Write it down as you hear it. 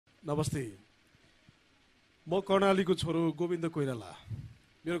नमस्ते। म कर्णालीको छोरो गोविन्द कोइराला।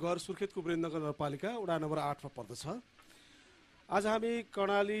 मेरो घर सुर्खेतको रनगर नगरपालिका वडा नम्बर 8 मा पर्दछ। आज हामी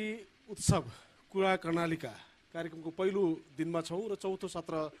कर्णाली उत्सव कुरा कर्णालीका कार्यक्रमको पहिलो दिनमा छौं र चौथो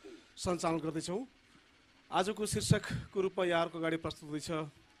सत्र सञ्चालन गर्दैछौं। आजको शीर्षकको रूपमा यहाँहरुको अगाडि प्रस्तुत हुँदैछ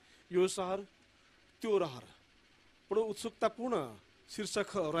यो शहर त्यो रहर। बडो उत्सुकतापूर्ण शीर्षक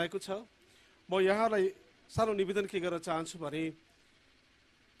रहेको छ। म यहाँलाई सानो निवेदन के गर्न चाहन्छु भने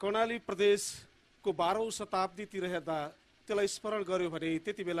कर्णाली प्रदेशको 12औं शताब्दीतिर हेर्दा त्यसलाई स्मरण गर्यो भने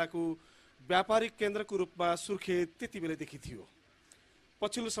त्यति बेलाको व्यापारिक केन्द्रको रूपमा सुर्खेत त्यति बेलादेखि थियो।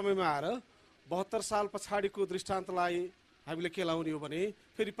 पछिल्लो समयमा आएर 72 साल पछाडिको दृष्टान्तलाई हामीले के लाउने हो भने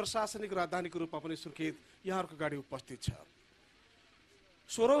फेरि प्रशासनिक राजधानीको रूपमा पनि सुर्खेत यहाँहरुको अगाडि उपस्थित छ।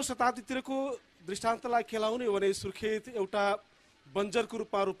 16औं शताब्दीतिरको दृष्टान्तलाई खेलाउने हो भने सुर्खेत एउटा बन्जरको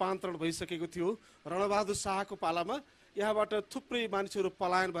रूपमा रूपान्तरण भइसकेको थियो। रणबहादुर शाहको पालामा यहाँबाट थुप्रै मानिसहरू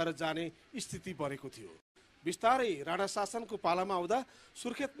पलायन भएर जाने स्थिति बनेको थियो। बिस्तारै राणा शासनको पालामा आउँदा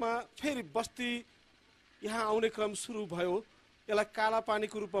सुर्खेतमा फेरि बस्ती यहाँ आउने क्रम सुरु भयो। यसलाई काला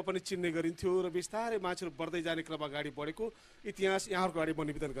पानीको रूपमा पनि चिन्ने गरिन्थ्यो र बिस्तारै मान्छेहरू बढ्दै जाने क्रम अगाडि बढेको इतिहास यहाँहरुको अगाडि म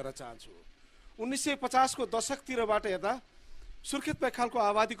निवेदन गर्न चाहन्छु। 1950 को दशकतिरबाट हेर्दा सुर्खेतमा एक खालको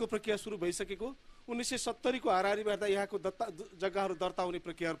आबादीको प्रक्रिया सुरु भइसकेको। 1970 को हाराहारीमा हेर्दा यहाँको जग्गाहरू दर्ता हुने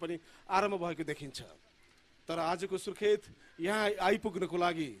प्रक्रियाहरू पनि आरम्भ भएको देखिन्छ। तर आजको सुर्खेत यहाँ आइपुग्नको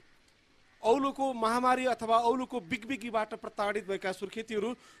लागि औलोको महामारी अथवा औलोको बिगबिगीबाट प्रताडित भएका सुर्खेतीहरू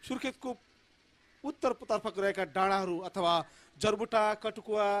सुर्खेतको उत्तरतर्फ रहेका डाँडाहरू अथवा जरबुटा,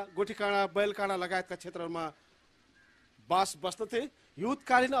 कटुकुवा, गोठीकाँडा, बैलकाँडा लगायतका क्षेत्रहरूमा बास बस्दथे।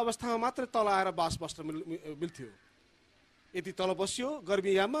 युद्धकालीन अवस्थामा मात्र तल आएर बास बस्न मिल्थ्यो। यदि तल बसियो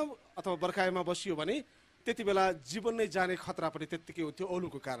गर्मीयाममा अथवा बर्खायाममा बसियो भने त्यति बेला जीवन नै जाने खतरा पनि त्यत्तिकै हुन्थ्यो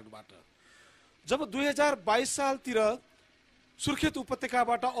औलोको कारणबाट। जब 2022 सालतिर सुर्खेत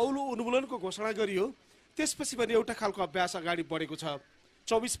उपत्यकाबाट औलो उन्मूलनको घोषणा गरियो त्यसपछि पनि एउटा खालको अभ्यास अगाडि बढेको छ।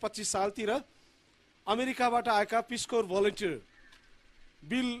 24-25 सालतिर अमेरिकाबाट आएका piece core volunteer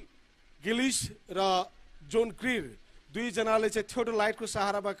bill Gillies र जोन ग्रिर दुईजनाले चाहिँ थियोडोलाइटको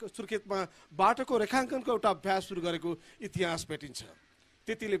सहारामा सुर्खेतमा बाटोको रेखाङ्कनको एउटा अभ्यास सुरु गरेको इतिहास भेटिन्छ।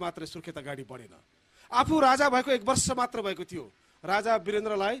 त्यतिले मात्र सुर्खेत अगाडि बढेन। आफू राजा भएको 1 वर्ष मात्र भएको थियो। राजा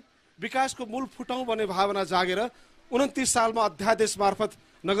वीरेन्द्रलाई विकासको मूल फुटाउँ भन्ने भावना जागेर 29 सालमा अध्यादेश मार्फत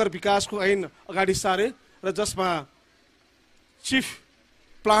नगर विकासको ऐन अगाडि सारे र जसमा चिफ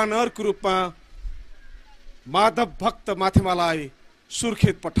प्लानरको रूपमा माधव भक्त माथेमालाई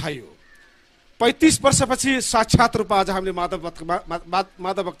सुर्खेत पठाइयो। 35 वर्षपछि साक्षात रूपमा आज हामीले माधव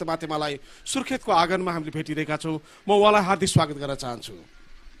भक्त माथेमालाई सुर्खेतको आँगनमा हामीले भेटिरहेका छौँ। म उहाँलाई हार्दिक स्वागत गर्न चाहन्छु।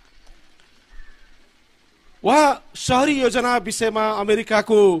 उहाँ शहरी योजना विषयमा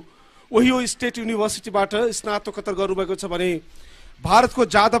अमेरिकाको ओहियो स्टेट युनिभर्सिटीबाट स्नातकोत्तर गर्नुभएको छ भने भारतको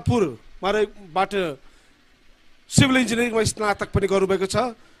जादवपुरबाट सिभिल इन्जिनियरिङमा स्नातक पनि गर्नुभएको छ।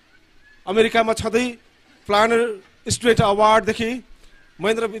 अमेरिकामा छँदै प्लानर स्टुडेन्ट अवार्डदेखि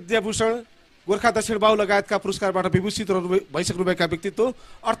महेन्द्र विद्याभूषण, गोर्खा दक्षिण बाहु लगायतका पुरस्कारबाट विभूषित भइसक्नुभएका व्यक्तित्व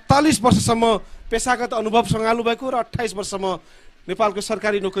 48 वर्षसम्म पेसागत अनुभव सँगाल्नु भएको र 28 वर्षसम्म नेपालको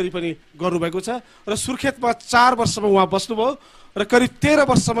सरकारी नोकरी पनि गर्नुभएको छ र सुर्खेतमा 4 वर्षसम्म उहाँ बस्नुभयो र करिब 13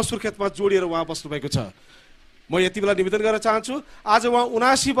 वर्षसम्म सुर्खेतमा जोडिएर उहाँ बस्नुभएको छ। म यति बेला निवेदन गर्न चाहन्छु, आज उहाँ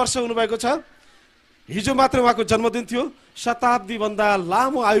 79 वर्ष हुनुभएको छ। हिजो मात्र उहाँको जन्मदिन थियो। शताब्दीभन्दा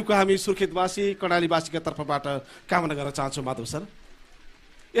लामो आयुको हामी सुर्खेतवासी कर्णालीवासीका तर्फबाट कामना गर्न चाहन्छौँ माधव सर।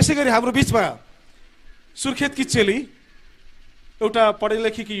 यसै गरी हाम्रो बिचमा सुर्खेतकी चेली, एउटा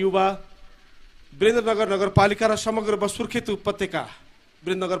पढेलेखेकी युवा, वीरेन्द्रनगर नगरपालिका र समग्र सुर्खेत उपत्यका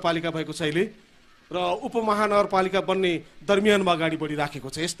वीरेन्द्रनगरपालिका भएको छ अहिले र उपमहानगरपालिका बन्ने दरमियानमा अगाडि बढिराखेको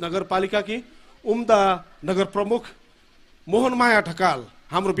छ। यस नगरपालिकाकी उम्दा नगर प्रमुख मोहनमाया ढकाल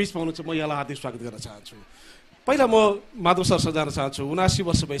हाम्रो बिचमा हुनुहुन्छ। म यहाँलाई हार्दिक स्वागत गर्न चाहन्छु। पहिला म माधव सर जान चाहन्छु। 79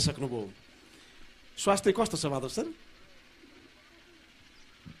 वर्ष भइसक्नुभयो। स्वास्थ्य कस्तो छ माधव सर?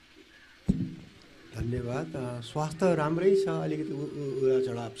 धन्यवाद। स्वास्थ्य राम्रै छ, अलिकति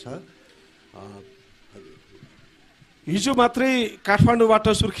उडाचढाव छ। हिजो मात्रै काठमाडौँबाट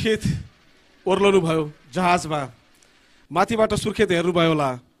सुर्खेत ओर्लनु भयो जहाजमा। माथिबाट सुर्खेत हेर्नुभयो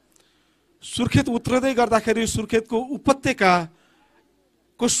होला। सुर्खेत उत्रदै गर्दाखेरि सुर्खेतको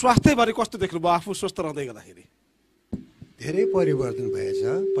उपत्यकाको स्वास्थ्यबारे कस्तो देख्नुभयो आफू स्वस्थ रहँदै गर्दाखेरि? धेरै परिवर्तन भएछ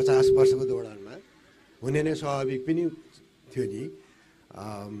 50 वर्षको दौडानमा। हुने नै स्वाभाविक पनि थियो नि।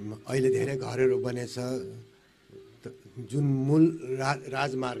 अहिले धेरै घरहरू बनेछ। जुन मूल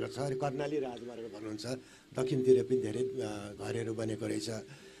राजमार्ग छ, कर्णाली राजमार्ग भन्नुहुन्छ, दक्षिणतिर पनि धेरै घरहरू बनेको रहेछ।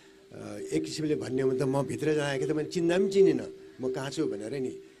 एक किसिमले भन्ने हो भने त म भित्र जाँदाखेरि त मैले चिन्दा पनि चिनिनँ म कहाँ छु भनेर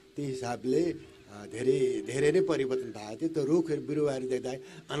नि। त्यही हिसाबले धेरै नै परिवर्तन भएको थियो। त्यो रुख बिरुवाहरू देख्दा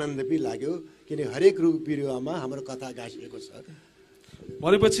आनन्द पनि लाग्यो, किन हरेक रुख बिरुवामा हाम्रो कथा गाँसिएको छ।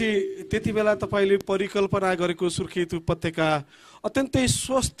 भनेपछि त्यति बेला तपाईँले परिकल्पना गरेको सुर्खेत उपत्यका अत्यन्तै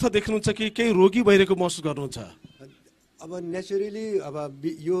स्वस्थ देख्नुहुन्छ कि केही रोगी भइरहेको महसुस गर्नुहुन्छ? अब नेचुरली अब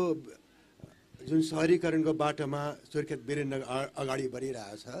यो जुन सहरीकरणको बाटोमा सुर्खेत वीरेन्द्रनगर अगाडि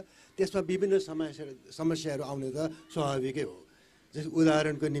बढिरहेको छ, त्यसमा विभिन्न समस्याहरू आउने त स्वाभाविकै हो। जस्तो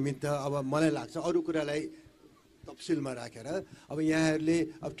उदाहरणको निमित्त अब मलाई लाग्छ अरू कुरालाई तफसिलमा राखेर अब यहाँहरूले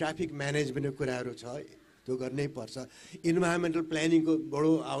अब ट्राफिक म्यानेजमेन्टको कुराहरू छ, त्यो गर्नै पर्छ। इन्भाइरोमेन्टल प्लानिङको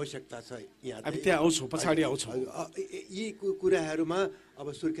बडो आवश्यकता छ यहाँ। त्यहाँ आउँछौँ, पछाडि आउँछौँ। यी कुराहरूमा अब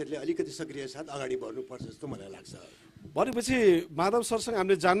सुर्खेतले अलिकति सक्रिय साथ अगाडि बढ्नुपर्छ जस्तो मलाई लाग्छ। भनेपछि माधव सरसँग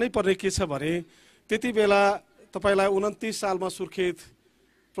हामीले जान्नै पर्ने के छ भने त्यति बेला तपाईँलाई 29 सालमा सुर्खेत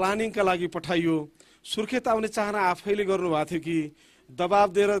प्लानिङका लागि पठाइयो। सुर्खेत आउने चाहना आफैले गर्नुभएको थियो कि दबाब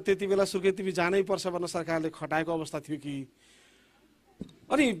दिएर त्यति बेला सुर्खेत तिमी जानै पर्छ भनेर सरकारले खटाएको अवस्था थियो कि?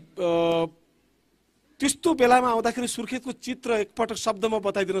 अनि त्यस्तो बेलामा आउँदाखेरि सुर्खेतको चित्र एकपटक शब्दमा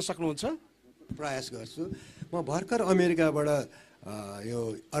बताइदिन सक्नुहुन्छ? प्रयास गर्छु। म भर्खर अमेरिकाबाट यो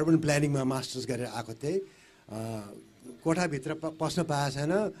अर्बन प्लानिङमा मास्टर्स गरेर आएको थिएँ। कोठाभित्र पस्न पाएको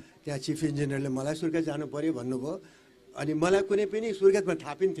छैन। त्यहाँ चिफ इन्जिनियरले मलाई सुर्खेत जानु पऱ्यो भन्नुभयो। अनि मलाई कुनै पनि सुर्खेतमा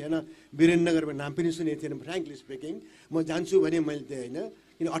थाहा पनि थिएन, वीरेन्द्रनगरमा नाम पनि सुनेको थिएन। फ्रेङ्कली स्पिकिङ म जान्छु भने मैले त्यही होइन,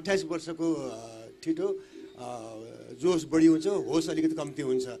 किन 28 वर्षको ठिटो जोस बढी हुन्छ, होस अलिकति कम्ती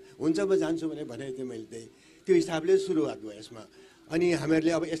हुन्छ म जान्छु भने भनेको थिएँ मैले। त्यही त्यो हिसाबले सुरुवात भयो यसमा। अनि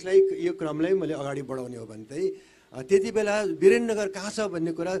हामीहरूले अब यसलाई यो क्रमलाई मैले अगाडि बढाउने हो भने चाहिँ त्यति बेला वीरेन्द्रनगर कहाँ छ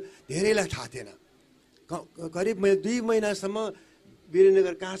भन्ने कुरा धेरैलाई थाहा थिएन। करिब मैले 2 महिनासम्म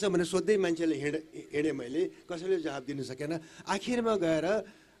वीरेन्द्रनगर कहाँ छ भनेर सोध्दै मान्छेले हिँडेँ मैले, कसैले जवाब दिन सकेन। आखिरमा गएर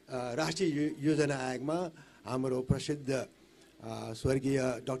राष्ट्रिय योजना आयोगमा हाम्रो प्रसिद्ध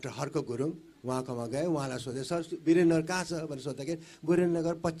स्वर्गीय डाक्टर हर्क गुरुङ उहाँकोमा गए। उहाँलाई सोधेँ, सर वीरेन्द्रनगर कहाँ छ भनेर सोद्धाखेरि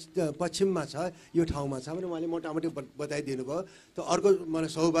वीरेन्द्रनगर पश्चिममा छ, यो ठाउँमा छ भने उहाँले मोटामोटी बताइदिनु भयो। त अर्को मलाई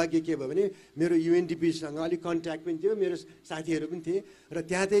सौभाग्य के भयो भने मेरो युएनडिपीसँग अलिक कन्ट्याक्ट पनि थियो, मेरो साथीहरू पनि थिए। र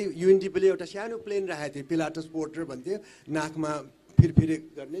त्यहाँ चाहिँ युएनडिपीले एउटा सानो प्लेन राखेको थियो, पिलाटस पोर्टर भन्थ्यो, नाकमा फिरफिरे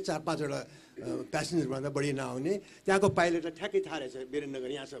गर्ने, 4-5वटा प्यासेन्जरभन्दा बढी नआउने। त्यहाँको पाइलटलाई ठ्याक्कै थाहा रहेछ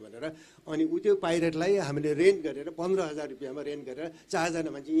वीरेन्द्रनगर यहाँ छ भनेर। अनि त्यो पाइलटलाई हामीले रेन्ट गरेर 15,000 रुपियाँमा रेन्ट गरेर 4जना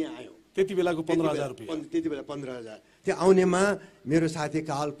मान्छे यहाँ आयौँ। त्यति बेलाको 15,000 रुपियाँ? त्यति बेला 15,000। त्यो आउनेमा मेरो साथी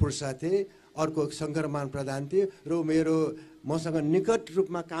काल पुर्सा थिए, अर्को शङ्करमान प्रधान थियो, र मेरो मसँग निकट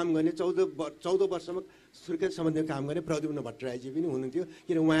रूपमा काम गर्ने 14 वर्षमा सुर्खेत सम्बन्धी काम गर्ने प्रद्युम्न भट्टराईजी पनि हुनुहुन्थ्यो।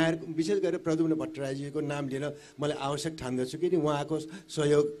 किन उहाँहरू विशेष गरेर प्रद्युम्न भट्टराईजीको नाम लिन मलाई आवश्यक ठान्दछु, किन उहाँको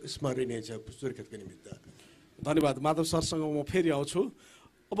सहयोग स्मरणीय छ सुर्खेतको निमित्त। धन्यवाद। माधव सरसँग म फेरि आउँछु।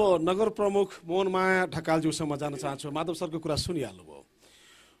 अब नगर प्रमुख मोहनमाया ढकालज्यूसँग जान चाहन्छु। माधव सरको कुरा सुनिहाल्नुभयो।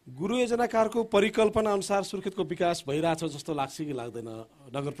 गुरु योजनाकारको परिकल्पना अनुसार सुर्खेतको विकास भइरहेछ जस्तो लाग्छ कि लाग्दैन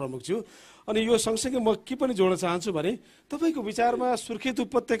नगर प्रमुखज्यू? अनि यो सँगसँगै म के पनि जोड्न चाहन्छु भने तपाईँको विचारमा सुर्खेत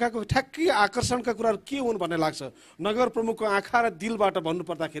उपत्यकाको ठ्याक्कै आकर्षणका कुराहरू के हुन् भन्ने लाग्छ? नगर प्रमुखको आँखा र दिलबाट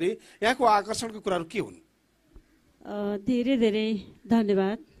भन्नुपर्दाखेरि यहाँको आकर्षणका कुराहरू के हुन्? धेरै धेरै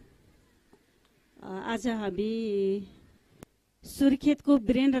धन्यवाद। आज हामी सुर्खेतको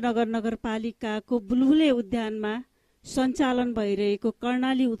वीरेन्द्रनगर नगरपालिकाको बुलबुले उद्यानमा सञ्चालन भइरहेको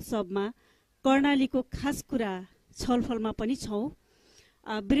कर्णाली उत्सवमा कर्णालीको खास कुरा छलफलमा पनि छौँ।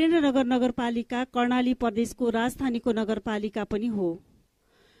 वीरेन्द्रनगर नगरपालिका कर्णाली प्रदेशको राजधानीको नगरपालिका पनि हो।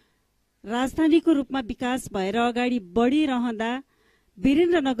 राजधानीको रूपमा विकास भएर अगाडि बढिरहँदा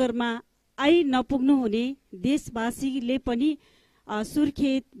वीरेन्द्रनगरमा आई नपुग्नु हुने देशवासीले पनि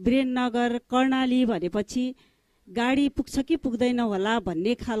सुर्खेत, वीरेन्द्रनगर, कर्णाली भनेपछि गाडी पुग्छ कि पुग्दैन होला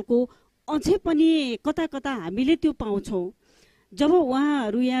भन्ने खालको अझै पनि कता कता हामीले त्यो पाउँछौँ। जब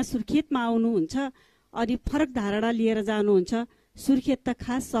उहाँहरू यहाँ सुर्खेतमा आउनुहुन्छ अनि फरक धारणा लिएर जानुहुन्छ, सुर्खेत त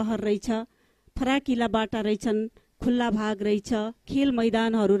खास सहर रहेछ, फराकिला बाटा रहेछन्, खुल्ला भाग रहेछ, खेल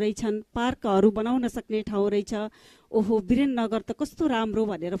मैदानहरू रहेछन्, पार्कहरू बनाउन सक्ने ठाउँ रहेछ, ओहो वीरेन्द्रनगर त कस्तो राम्रो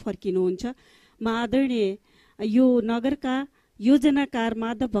भनेर फर्किनुहुन्छ। म आदरणीय यो नगरका योजनाकार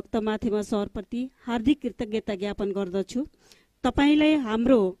माधव भक्तमाथेमा सरप्रति हार्दिक कृतज्ञता ज्ञापन गर्दछु। तपाईँलाई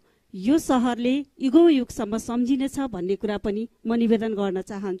हाम्रो यो सहरले युगौँ युगसम्म सम्झिनेछ भन्ने कुरा पनि म निवेदन गर्न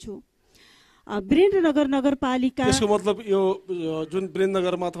चाहन्छु। वीरेन्द्रनगर नगरपालिका त्यसको मतलब यो जुन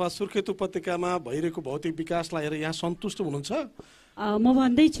वीरेन्द्रनगरमा अथवा सुर्खेत उपत्यकामा भइरहेको भौतिक विकासलाई हेरेर यहाँ सन्तुष्ट हुनुहुन्छ? म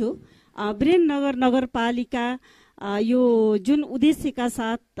भन्दैछु वीरेन्द्रनगर नगरपालिका यो जुन उद्देश्यका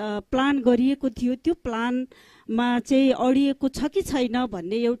साथ प्लान गरिएको थियो त्यो प्लानमा चाहिँ अडिएको छ कि छैन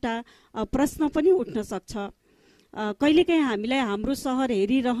भन्ने एउटा प्रश्न पनि उठ्न सक्छ। कहिलेकाहीँ हामीलाई हाम्रो सहर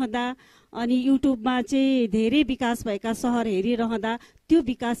हेरिरहँदा अनि युट्युबमा चाहिँ धेरै विकास भएका सहर हेरिरहँदा त्यो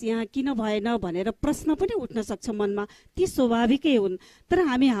विकास यहाँ किन भएन भनेर प्रश्न पनि उठ्न सक्छ मनमा। ती स्वाभाविकै हुन्, तर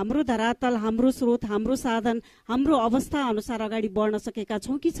हामी हाम्रो धरातल, हाम्रो स्रोत, हाम्रो साधन, हाम्रो अवस्था अनुसार अगाडि बढ्न सकेका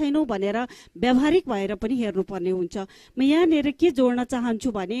छौँ कि छैनौँ भनेर व्यावहारिक भएर पनि हेर्नुपर्ने हुन्छ। म यहाँनिर के जोड्न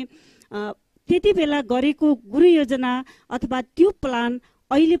चाहन्छु भने त्यति बेला गरेको गुरु योजना अथवा त्यो प्लान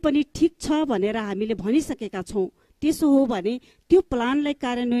अहिले पनि ठिक छ भनेर हामीले भनिसकेका छौँ। त्यसो हो भने त्यो प्लानलाई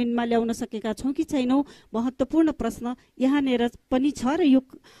कार्यान्वयनमा ल्याउन सकेका छौँ कि छैनौँ, महत्त्वपूर्ण प्रश्न यहाँनिर पनि छ र यो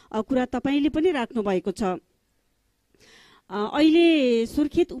कुरा तपाईँले पनि राख्नु भएको छ। अहिले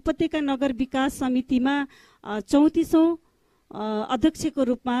सुर्खेत उपत्यका नगर विकास समितिमा 34औं अध्यक्षको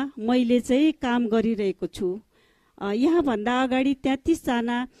रूपमा मैले चाहिँ काम गरिरहेको छु। यहाँभन्दा अगाडि 33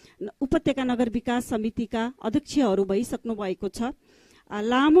 जना उपत्यका नगर विकास समितिका अध्यक्षहरू भइसक्नु भएको छ।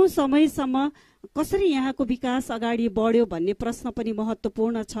 लामो समयसम्म कसरी यहाँको विकास अगाडि बढ्यो भन्ने प्रश्न पनि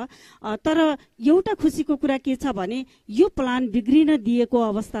महत्त्वपूर्ण छ। तर एउटा खुसीको कुरा के छ भने यो प्लान बिग्रिन दिएको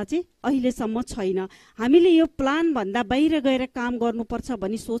अवस्था चाहिँ अहिलेसम्म छैन। हामीले यो प्लान भन्दा बाहिर गएर काम गर्नुपर्छ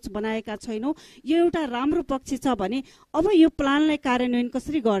भनी सोच बनाएका छैनौँ। यो एउटा राम्रो पक्ष छ भने अब यो प्लानलाई कार्यान्वयन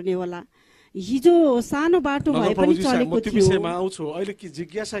कसरी गर्ने होला। हिजो सानो बाटो भए पनि चलेको थियो। विषयमा आउँछु। अहिले के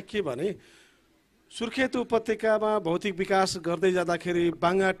जिज्ञासा के भने सुर्खेत उपत्यकामा भौतिक विकास गर्दै जाँदाखेरि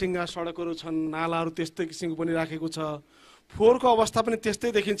बाङ्गा टिङ्गा सडकहरू छन्, नालाहरू त्यस्तै किसिमको पनि राखेको छ, फोहोरको अवस्था पनि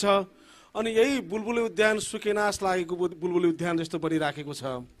त्यस्तै देखिन्छ। अनि यही बुलबुले उद्यान सुकेनास लागेको बुलबुले उद्यान जस्तो बनिराखेको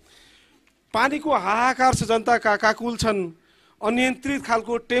छ। पानीको हाहाकार छ, जनता काकाकुल छन्, अनियन्त्रित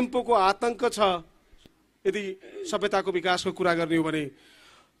खालको टेम्पोको आतंक छ यदि सभ्यताको विकासको कुरा गर्ने हो भने।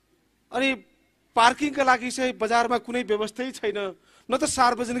 अनि पार्किङका लागि चाहिँ बजारमा कुनै व्यवस्थै छैन, न त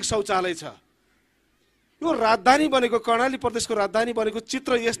सार्वजनिक शौचालय छ। यो राजधानी बनेको, कर्णाली प्रदेशको राजधानी बनेको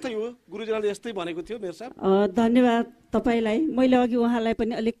चित्र यस्तै हो। गुरुजनले यस्तै भनेको थियो मेयर साहब। धन्यवाद तपाईलाई। मैले अघि उहाँलाई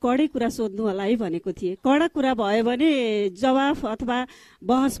पनि अलिक कडै कुरा सोध्नु होला है भनेको थिएँ। कडा कुरा भयो भने जवाफ अथवा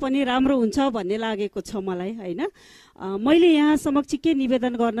बहस पनि राम्रो हुन्छ भन्ने लागेको छ मलाई, होइन। मैले यहाँ समक्ष के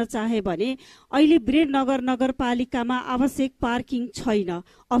निवेदन गर्न चाहे भने अहिले वीरेन्द्रनगर नगरपालिकामा आवश्यक पार्किङ छैन,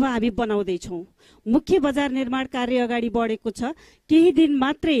 अब हामी बनाउँदैछौँ। मुख्य बजार निर्माण कार्य अगाडि बढेको छ। केही दिन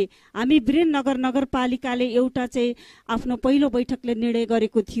मात्रै हामी वीरेन्द्रनगर नगरपालिकाले एउटा चाहिँ आफ्नो पहिलो बैठकले निर्णय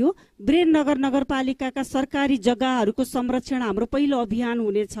गरेको थियो। वीरेन्द्रनगर नगरपालिकाका सरकारी जग्गाहरूको संरक्षण हाम्रो पहिलो अभियान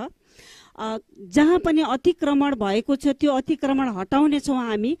हुनेछ। जहाँ पनि अतिक्रमण भएको छ त्यो अतिक्रमण हटाउनेछौँ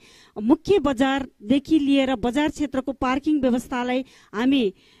हामी। मुख्य बजारदेखि लिएर बजार क्षेत्रको पार्किङ व्यवस्थालाई हामी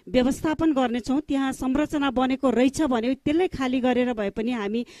व्यवस्थापन गर्नेछौँ। त्यहाँ संरचना बनेको रहेछ भने त्यसलाई खाली गरेर भए पनि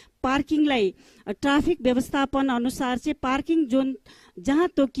हामी पार्किङलाई ट्राफिक व्यवस्थापन अनुसार चाहिँ पार्किङ जोन जहाँ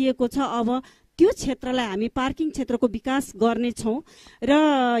तोकिएको छ अब त्यो क्षेत्रलाई हामी पार्किङ क्षेत्रको विकास गर्नेछौँ। र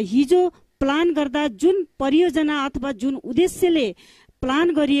हिजो प्लान गर्दा जुन परियोजना अथवा जुन उद्देश्यले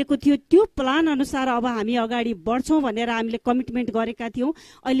प्लान गरिएको थियो त्यो प्लान अनुसार अब हामी अगाडि बढ्छौँ भनेर हामीले कमिटमेन्ट गरेका थियौँ।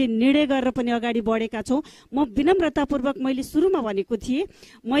 अहिले निर्णय गरेर पनि अगाडि बढेका छौँ। म विनम्रतापूर्वक मैले सुरुमा भनेको थिएँ,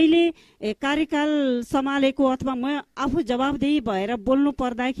 मैले कार्यकाल सम्हालेको अथवा म आफू जवाबदेही भएर बोल्नु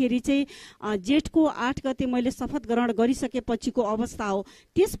पर्दाखेरि चाहिँ जेठको 8 गते मैले शपथ ग्रहण गरिसकेपछिको अवस्था हो।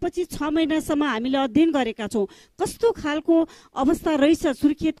 त्यसपछि 6 महिनासम्म हामीले अध्ययन गरेका छौँ कस्तो खालको अवस्था रहेछ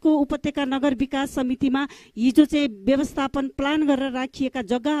सुर्खेतको उपत्यका नगर विकास समितिमा। हिजो चाहिँ व्यवस्थापन प्लान गरेर राखिएका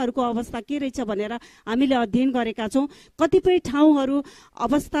जग्गाहरूको अवस्था के रहेछ भनेर हामीले अध्ययन गरेका छौँ। कतिपय ठाउँहरू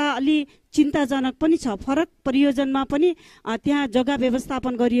अवस्था अलि चिन्ताजनक पनि छ। फरक प्रयोजनमा पनि त्यहाँ जग्गा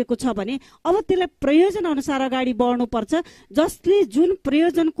व्यवस्थापन गरिएको छ भने अब त्यसलाई प्रयोजन अनुसार अगाडि बढ्नुपर्छ। जसले जुन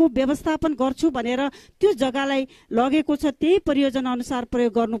प्रयोजनको व्यवस्थापन गर्छु भनेर त्यो जग्गालाई लगेको छ त्यही प्रयोजन अनुसार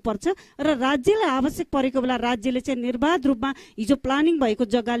प्रयोग गर्नुपर्छ। र राज्यलाई आवश्यक परेको बेला राज्यले चाहिँ निर्बाध रूपमा हिजो प्लानिङ भएको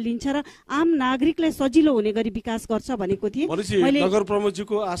जग्गा लिन्छ र आम नागरिकलाई सजिलो हुने गरी विकास गर्छ भनेको थिएँ। नगर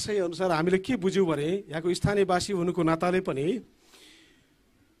प्रमुखजीको आशय अनुसार हामीले के बुझ्यौँ भने यहाँको स्थानीयवासी हुनुको नाताले पनि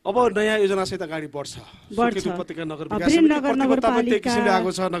अब नयाँ योजनासहित अगाडि बढ्छ। सुर्खेत उपत्यका नगर विकास समिति किसिमले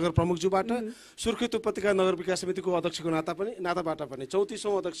आएको छ नगर प्रमुखज्यूबाट। सुर्खेत उपत्यका नगर विकास समितिको अध्यक्षको नाताबाट पनि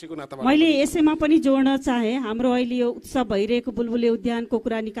 34औं अध्यक्षको नाताबाट मैले यसैमा पनि जोड्न चाहे। हाम्रो अहिले यो उत्सव भइरहेको बुलबुले उद्यानको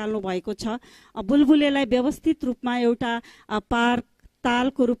कुरा निकाल्नु भएको छ। बुलबुलेलाई व्यवस्थित रूपमा एउटा पार्क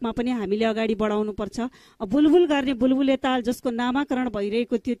तालको रूपमा पनि हामीले अगाडि बढाउनु पर्छ। बुलबुल गर्ने बुलबुले ताल जसको नामाकरण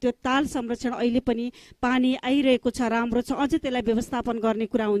भइरहेको थियो त्यो ताल संरक्षण अहिले पनि पानी आइरहेको छ, राम्रो छ। अझै त्यसलाई व्यवस्थापन गर्ने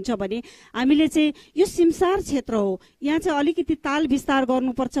कुरा हुन्छ भने हामीले चाहिँ यो सिमसार क्षेत्र हो, यहाँ चाहिँ अलिकति ताल विस्तार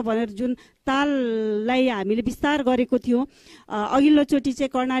गर्नुपर्छ भनेर जुन ताललाई हामीले विस्तार गरेको थियौँ। अघिल्लोचोटि चाहिँ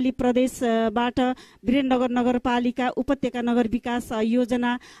कर्णाली प्रदेशबाट वीरेन्द्रनगर नगरपालिका उपत्यका नगर विकास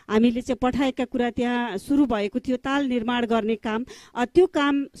योजना हामीले चाहिँ पठाएका कुरा त्यहाँ सुरु भएको थियो ताल निर्माण गर्ने काम। त्यो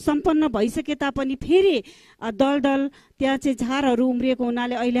काम सम्पन्न भइसके तापनि फेरि दल त्यहाँ चाहिँ झारहरू उम्रिएको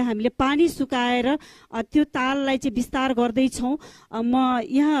हुनाले अहिले हामीले पानी सुकाएर त्यो ताललाई चाहिँ विस्तार गर्दैछौँ। म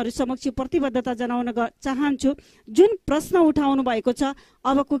यहाँहरू समक्ष प्रतिबद्धता जनाउन चाहन्छु, जुन प्रश्न उठाउनु भएको छ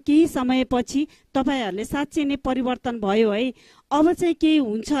अबको केही समयपछि तपाईँहरूले साँच्चै नै परिवर्तन भयो है, अब चाहिँ केही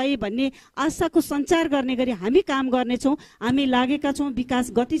हुन्छ है भन्ने आशाको सञ्चार गर्ने गरी हामी काम गर्नेछौँ। हामी लागेका छौँ,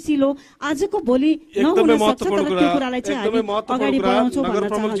 विकास गतिशील हो, आजको भोलि नहुन सक्छ तर त्यो कुरालाई चाहिँ हामी अगाडि बढाउँछौँ भन्न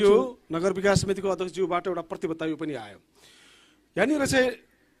चाहन्छु। नगर विकास समितिको अध्यक्षज्यूबाट एउटा प्रतिबद्धता यो पनि आयो। यहाँनिर चाहिँ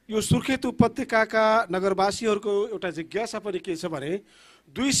यो सुर्खेत उपत्यकाका नगरवासीहरूको एउटा जिज्ञासा पनि के छ भने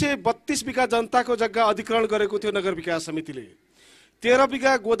 232 बिघा जनताको जग्गा अधिग्रहण गरेको थियो नगर विकास समितिले। 13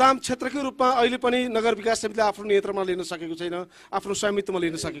 बिघा गोदाम क्षेत्रकै रूपमा अहिले पनि नगर विकास समितिले आफ्नो नियन्त्रणमा लिन सकेको छैन, आफ्नो स्वामित्वमा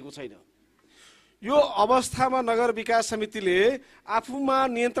लिन सकेको छैन। यो अवस्थामा नगर विकास समितिले आफूमा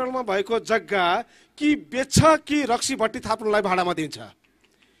नियन्त्रणमा भएको जग्गा कि बेच्छ कि रक्सी भट्टी थाप्नलाई भाडामा दिन्छ?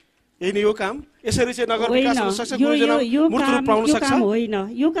 यही नै हो काम? यसरी चाहिँ नगर विकास होइन,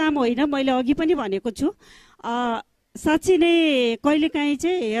 यो काम होइन। मैले अघि पनि भनेको छु, साँच्चै नै कहिलेकाहीँ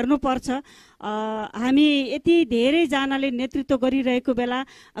चाहिँ हेर्नुपर्छ। हामी यति धेरैजनाले नेतृत्व गरिरहेको बेला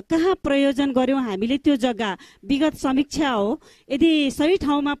कहाँ प्रयोजन गर्यौँ हामीले त्यो जग्गा? विगत समीक्षा हो, यदि सही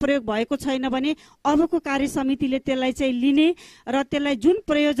ठाउँमा प्रयोग भएको छैन भने अबको कार्य समितिले त्यसलाई चाहिँ लिने र त्यसलाई जुन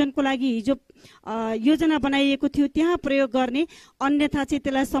प्रयोजनको लागि हिजो योजना बनाइएको थियो त्यहाँ प्रयोग गर्ने, अन्यथा चाहिँ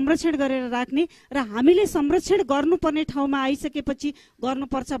त्यसलाई संरक्षण गरेर राख्ने र हामीले संरक्षण गर्नुपर्ने ठाउँमा आइसकेपछि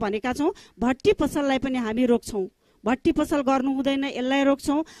गर्नुपर्छ भनेका छौँ। भट्टी पसललाई पनि हामी रोक्छौँ, भट्टी पसल गर्नु हुँदैन, यसलाई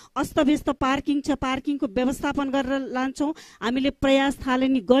रोक्छौँ। अस्तव्यस्त पार्किङ छ, पार्किङको व्यवस्थापन गरेर लान्छौँ। हामीले प्रयास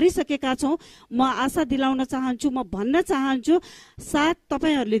थालनी गरिसकेका छौँ। म आशा दिलाउन चाहन्छु, म भन्न चाहन्छु, साथ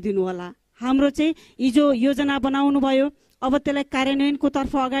तपाईँहरूले दिनुहोला। हाम्रो चाहिँ हिजो योजना बनाउनु भयो, अब त्यसलाई कार्यान्वयनको तर्फ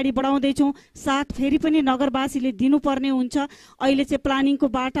अगाडि बढाउँदैछौँ। साथ फेरि पनि नगरवासीले दिनुपर्ने हुन्छ। अहिले चाहिँ प्लानिङको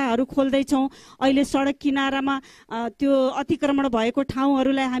बाटाहरू खोल्दैछौँ। अहिले सडक किनारामा त्यो अतिक्रमण भएको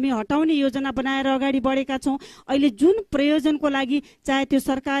ठाउँहरूलाई हामी हटाउने योजना बनाएर अगाडि बढेका छौँ। अहिले जुन प्रयोजनको लागि, चाहे त्यो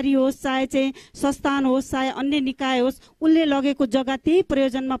सरकारी होस्, चाहे चाहिँ संस्थान होस्, चाहे अन्य निकाय होस्, उसले लगेको जग्गा त्यही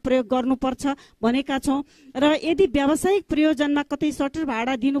प्रयोजनमा प्रयोग गर्नुपर्छ भनेका छौँ। र यदि व्यावसायिक प्रयोजनमा कतै सटर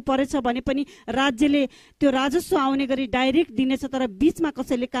भाडा दिनु परेछ भने पनि राज्यले त्यो राजस्व आउने गरी डाइरेक्ट दिनेछ, तर बीचमा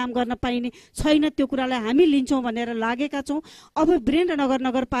कसैले काम गर्न पाइने छैन। त्यो कुरालाई हामी लिन्छौँ भनेर लागेका छौँ। अब वीरेन्द्रनगर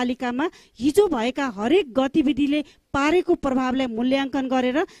नगरपालिकामा हिजो भएका हरेक गतिविधिले पारेको प्रभावलाई मूल्याङ्कन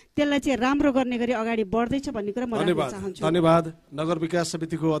गरेर त्यसलाई चाहिँ राम्रो गर्ने गरी अगाडि बढ्दैछ भन्ने कुरा म राख्न चाहन्छु। धन्यवाद नगर विकास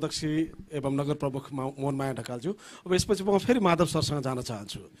समितिको अध्यक्ष एवं नगर प्रमुख मोहनमाया ढकालज्यू। अब यसपछि म फेरि माधव सरसँग जान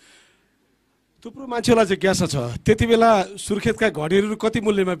चाहन्छु। थुप्रो मान्छेलाई जिज्ञासा छ, त्यति बेला सुर्खेतका घडीहरू कति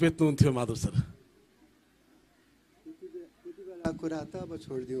मूल्यमा बेच्नुहुन्थ्यो माधव सर? कुरा त अब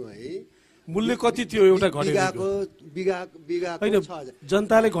छोडिदिउँ है। मूल्य कति थियो एउटा घडीको? होइन,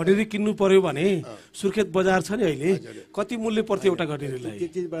 जनताले घडीरी किन्नु पर्यो भने सुर्खेत बजार छ नि अहिले, कति मूल्य पर्थ्यो एउटा घडीलाई?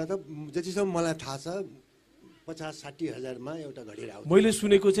 त्यति बेला त जतिसम्म मलाई थाहा छ 50-60 हजारमा एउटा घडी आउँछ। मैले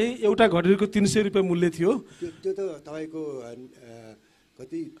सुनेको चाहिँ एउटा घडीको 300 रुपियाँ मूल्य थियो। त्यो त तपाईँको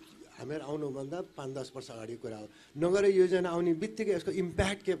कति हामीहरू आउनुभन्दा 5-10 वर्ष अगाडि कुरा हो। नगर योजना आउने बित्तिकै यसको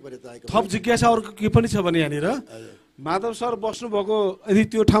इम्प्याक्ट के पर्यो तपाईँको? थप जिज्ञासा अर्को के पनि छ भने यहाँनिर माधव सर बस्नुभएको यदि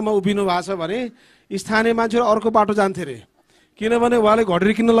त्यो ठाउँमा उभिनु भएको छ भने स्थानीय मान्छेहरू अर्को बाटो जान्थे अरे, किनभने उहाँले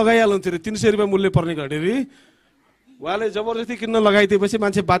घडीरी किन्न लगाइहाल्नुहुन्थ्यो अरे। 300 रुपियाँ मूल्य पर्ने घडीरी उहाँले जबरजस्ती किन्न लगाइदिएपछि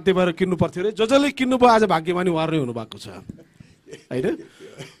मान्छे बाध्य भएर किन्नु पर्थ्यो अरे। जसले किन्नुभयो आज भाग्यमानी उहाँहरू नै हुनुभएको छ होइन?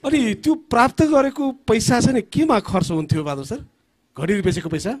 अनि त्यो प्राप्त गरेको पैसा चाहिँ नि केमा खर्च हुन्थ्यो माधव सर? घडी बेचेको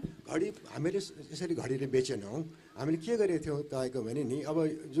पैसा? घडी हामीले यसरी घडीले बेचेनौँ। हामीले के गरेको थियौँ तपाईँको भने नि, अब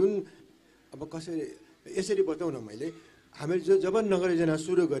जुन अब कसरी यसरी बताउँ न, मैले हामीले जब नगर योजना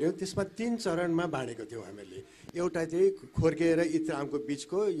सुरु गऱ्यौँ त्यसमा 3 चरणमा बाँडेको थियौँ हामीले। एउटा चाहिँ खोर्के र इत्रामको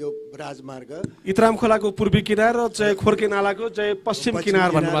बिचको यो राजमार्ग, इत्राम खोलाको पूर्वी किनार र चाहिँ खोर्के नालाको चाहिँ पश्चिम किनार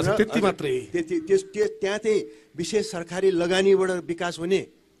भन्नुभएको छ, त्यति मात्रै। त्यहाँ चाहिँ विशेष सरकारी लगानीबाट विकास हुने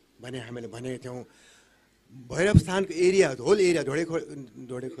भने हामीले भनेको थियौँ। भैरव स्थानको एरिया, होल एरिया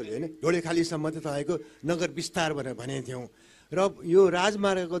ढोडेखोली होइन, ढोडेखालीसम्म चाहिँ तपाईँको नगर विस्तार भनेर भनेको थियौँ। र यो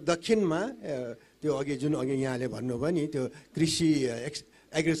राजमार्गको दक्षिणमा त्यो अघि जुन अघि यहाँले भन्नुभयो नि, त्यो कृषि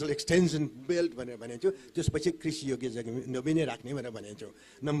एग्रिकल्चर एक्सटेन्सन बेल्ट भनेर भनेको थियो, त्यसपछि कृषि योग्य जग्गा नै राख्ने भनेर भनेको थियौँ।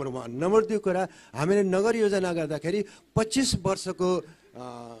 नम्बर 1। नम्बर 2 कुरा, हामीले नगर योजना गर्दाखेरि 25 वर्षको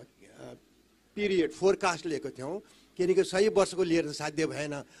पिरियड फोरकास्ट लिएको थियौँ। किनकि 100 वर्षको लिएर त साध्य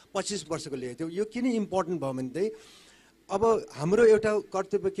भएन, 25 वर्षको लिएको थियो। यो किन इम्पोर्टेन्ट भयो भने चाहिँ अब हाम्रो एउटा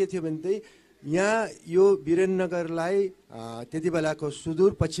कर्तव्य के थियो भने चाहिँ यहाँ यो वीरेन्द्रनगरलाई त्यति बेलाको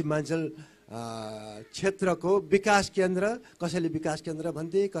सुदूर पश्चिमाञ्चल क्षेत्रको विकास केन्द्र, कसैले विकास केन्द्र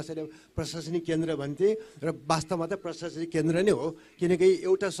भन्थे, कसैले प्रशासनिक केन्द्र भन्थे र वास्तवमा त प्रशासनिक केन्द्र नै हो, किनकि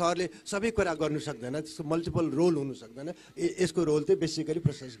एउटा सहरले सबै कुरा गर्नु सक्दैन, त्यसको मल्टिपल रोल हुनु सक्दैन। यसको रोल चाहिँ बेसिकली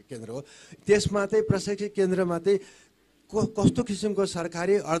प्रशासनिक केन्द्र हो। त्यसमा चाहिँ प्रशासनिक केन्द्रमा चाहिँ कस्तो किसिमको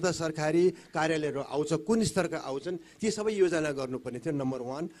सरकारी अर्ध सरकारी कार्यालयहरू आउँछ, कुन स्तरका आउँछन्, ती सबै योजना गर्नुपर्ने थियो, नम्बर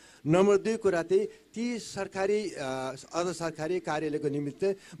 1। नम्बर 2 कुरा चाहिँ ती सरकारी अर्ध सरकारी कार्यालयको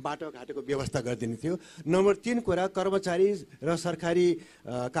निमित्त बाटोघाटोको व्यवस्था गरिदिने थियो। नम्बर 3 कुरा कर्मचारी र सरकारी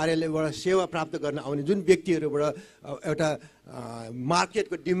कार्यालयबाट सेवा प्राप्त गर्न आउने जुन व्यक्तिहरूबाट एउटा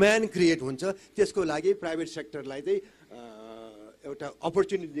मार्केटको डिमान्ड क्रिएट हुन्छ, त्यसको लागि प्राइभेट सेक्टरलाई चाहिँ एउटा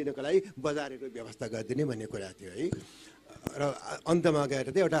अपर्च्युनिटी दिनको लागि बजारहरूको व्यवस्था गरिदिने भन्ने कुरा थियो है। र अन्तमा गएर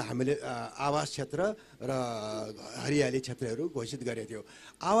चाहिँ एउटा हामीले आवास क्षेत्र र हरियाली क्षेत्रहरू घोषित गरेको थियो।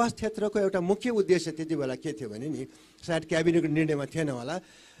 आवास क्षेत्रको एउटा मुख्य उद्देश्य त्यति बेला के थियो भने नि, सायद क्याबिनेटको निर्णयमा थिएन होला,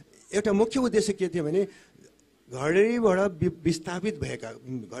 एउटा मुख्य उद्देश्य के थियो भने घडेरीबाट विस्थापित भएका,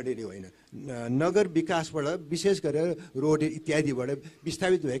 घडेरी होइन नगर विकासबाट विशेष गरेर रोड इत्यादिबाट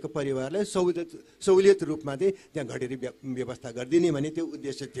विस्थापित भएको परिवारलाई सहुलियत रूपमा चाहिँ त्यहाँ घडेरी व्यवस्था गरिदिने भन्ने त्यो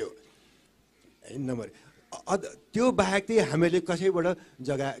उद्देश्य थियो। नम्बर त्यो बाहेक चाहिँ हामीले कसैबाट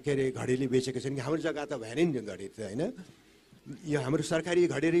जग्गा के अरे घडेरी बेचेको छैन कि, हाम्रो जग्गा त भएन नि घडेरी त होइन, यो हाम्रो सरकारी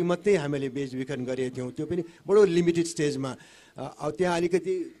घडेरी मात्रै हामीले बेचबिखन गरेका थियौँ, त्यो पनि बडो लिमिटेड स्टेजमा। त्यहाँ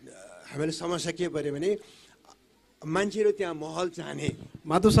अलिकति हामीले समस्या के पऱ्यो भने मान्छेहरू त्यहाँ महल चाहने।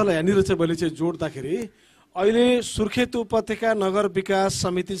 माधवशाला यहाँनिर चाहिँ मैले चाहिँ जोड्दाखेरि अहिले सुर्खेत उपत्यका नगर विकास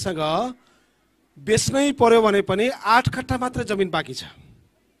समितिसँग बेच्नै पर्यो भने पनि 8 कट्ठा मात्र जमिन बाँकी छ,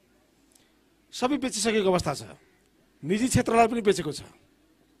 सबै बेचिसकेको अवस्था छ, निजी क्षेत्रलाई पनि बेचेको छ।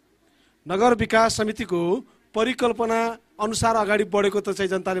 नगर विकास समितिको परिकल्पना अनुसार अगाडि बढेको त चाहिँ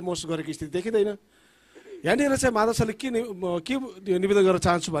जनताले महसुस गरेको स्थिति देखिँदैन। यहाँनिर चाहिँ माधवशाले के निवेदन गर्न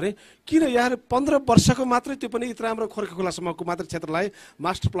चाहन्छु भने किन यहाँ 15 वर्षको मात्रै, त्यो पनि इतराम र खोर्के खोलासम्मको मात्र क्षेत्रलाई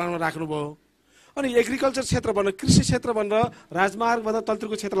मास्टर प्लानमा राख्नुभयो, अनि एग्रिकल्चर क्षेत्र भनेर, कृषि क्षेत्र भनेर राजमार्गभन्दा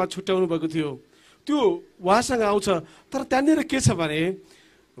तल्तिरको क्षेत्रलाई छुट्याउनु भएको थियो, त्यो उहाँसँग आउँछ। तर त्यहाँनिर के छ भने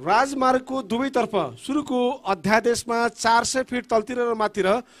राजमार्गको दुवैतर्फ सुरुको अध्यादेशमा 400 फिट तलतिर र माथिर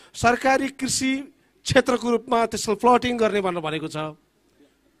सरकारी कृषि क्षेत्रको रूपमा त्यसलाई प्लटिङ गर्ने भनेर भनेको छ।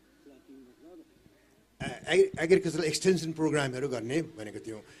 एग्रिकल्चरल एक्सटेन्सन प्रोग्रामहरू गर्ने भनेको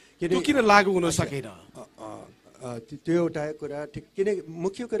थियौँ, किन लागू हुन सकेन? त्यो एउटा कुरा ठिक, किन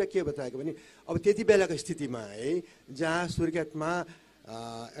मुख्य कुरा के बताएको भने अब त्यति बेलाको स्थितिमा है, जहाँ सुर्खेतमा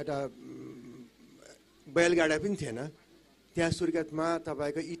एउटा बैलगाडा पनि थिएन, त्यहाँ सुर्खेतमा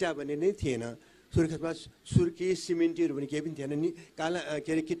तपाईँको इँटा भन्ने नै थिएन, सुर्खेतमा सुर्की सिमेन्टीहरू भने केही पनि थिएन नि, काला के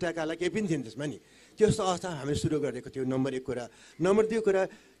अरे किट्टा काला केही पनि थिएन त्यसमा नि। त्यस्तो अवस्था हामीले सुरु गरेको थियो, नम्बर 1 कुरा। नम्बर 2 कुरा,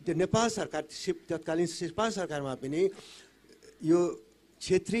 त्यो नेपाल सरकार तत्कालीन नेपाल सरकारमा पनि यो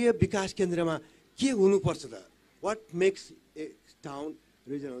क्षेत्रीय विकास केन्द्रमा के हुनुपर्छ त, what makes a town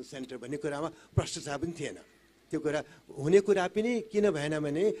regional centre भन्ने कुरामा भ्रष्टाचार पनि थिएन। त्यो कुरा हुने कुरा पनि किन भएन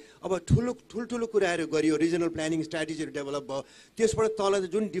भने अब ठुल्ठुलो कुराहरू गरियो, रिजनल प्लानिङ स्ट्राटेजीहरू डेभलप भयो, त्यसबाट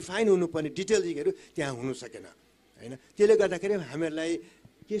तल जुन डिफाइन हुनुपर्ने डिटेल्सहरू त्यहाँ हुनु सकेन होइन। त्यसले गर्दाखेरि हामीहरूलाई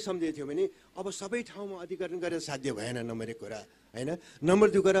के सम्झेको थियो भने अब सबै ठाउँमा अधिकरण गरेर साध्य भएन, नम्बर 1 कुरा होइन। नम्बर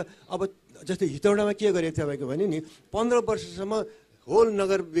 2 कुरा, अब जस्तै हितौडामा के गरेको थियो तपाईँको भने नि 15 वर्षसम्म होल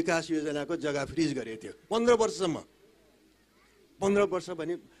नगर विकास योजनाको जग्गा फ्रिज गरेको थियो, 15 वर्षसम्म। 15 वर्ष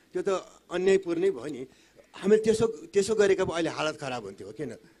भने त्यो त अन्यायपूर्ण भयो नि। हामीले त्यसो गरेको भए अहिले हालत खराब हुन्थ्यो, हो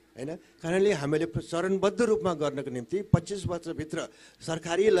किन होइन। कारणले हामीले चरणबद्ध रूपमा गर्नको निम्ति 25 वर्षभित्र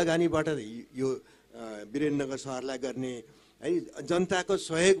सरकारी लगानीबाट यो वीरेन्द्रनगर सहरलाई गर्ने है, जनताको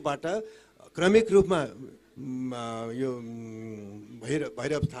सहयोगबाट क्रमिक रूपमा यो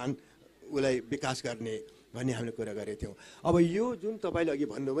भैरव स्थान उसलाई विकास गर्ने भन्ने हामीले कुरा गरेका थियौँ। अब यो जुन तपाईँले अघि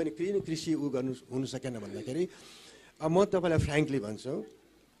भन्नुभयो नि किन कृषि हुनु सकेन भन्दाखेरि, अब म तपाईँलाई फ्रेङ्कली भन्छु,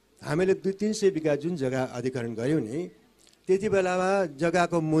 हामीले 200-300 बिघा जुन जग्गा अधिकरण गऱ्यौँ नि, त्यति बेलामा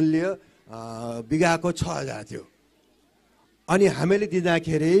जग्गाको मूल्य बिघाको 6000 थियो, अनि हामीले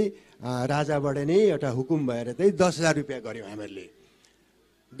दिँदाखेरि राजाबाट नै एउटा हुकुम भएर चाहिँ 10,000 रुपियाँ गऱ्यौँ हामीले।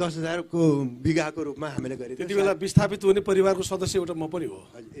 10,000 को बिघाको रूपमा हामीले गरेको त्यति बेला विस्थापित हुने परिवारको सदस्य एउटा म पनि हो।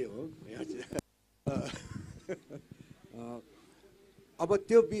 ए हो। अब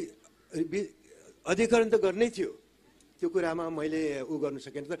त्यो अधिकरण त गर्नै थियो, त्यो कुरामा मैले गर्नु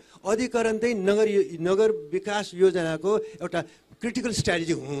सकेन। तर अधिकरण चाहिँ नगर विकास योजनाको एउटा क्रिटिकल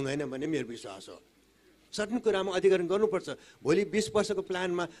स्ट्राटेजी हुँदैन भन्ने मेरो विश्वास हो। सर्टन कुरामा अधिकरण गर्नुपर्छ। भोलि 20 वर्षको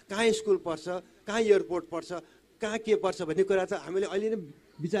प्लानमा कहाँ स्कुल पर्छ, कहाँ एयरपोर्ट पर्छ, कहाँ के पर्छ भन्ने कुरा त हामीले अहिले नै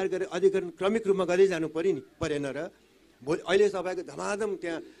विचार गरेर अधिकरण क्रमिक रूपमा गर्दै जानु परेन र। भोलि अहिले तपाईँको धमाधम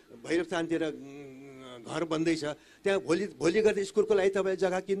त्यहाँ भैरवस्थानतिर घर बन्दैछ त्यहाँ भोलि गएर स्कुलको लागि तपाईँले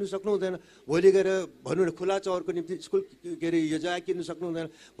जग्गा किन्नु सक्नु हुँदैन, भोलि गएर भनौँ न खुला चौरको निम्ति स्कुल के अरे यो जग्गा किन्नु सक्नु हुँदैन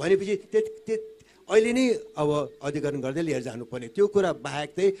भनेपछि अहिले नै अब अधिकरण गर्दै लिएर जानुपर्ने। त्यो कुरा बाहेक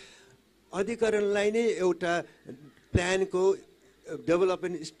चाहिँ अधिकरणलाई नै एउटा प्लानको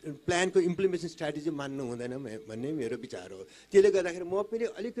डेभलपमेन्ट प्लानको इम्प्लिमेन्टेसन स्ट्राटेजी मान्नु हुँदैन भन्ने मेरो विचार हो। त्यसले गर्दाखेरि म पनि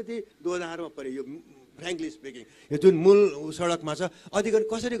अलिकति दोधारमा परेँ। यो फ्रेङ्कली स्पिकिङ यो जुन मूल सडकमा छ अधिकरण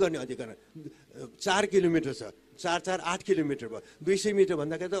कसरी गर्ने? अधिकरण 4 किलोमिटर छ, 4-8 किलोमिटर भयो, 200 मिटर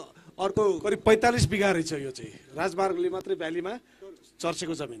भन्दाखेरि त अर्को करिब 45 बिघा रहेछ। यो चाहिँ राजमार्गले मात्रै भ्यालीमा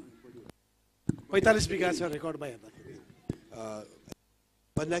चर्चेको जमिन 45 बिघा छ रेकर्डमा हेर्दाखेरि।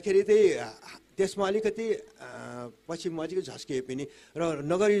 भन्दाखेरि चाहिँ त्यसमा अलिकति पछि म अलिकति झस्किए पनि र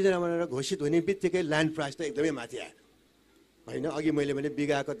नगर योजना भनेर घोषित हुने बित्तिकै ल्यान्ड प्राइस त एकदमै माथि आयो होइन। अघि मैले भने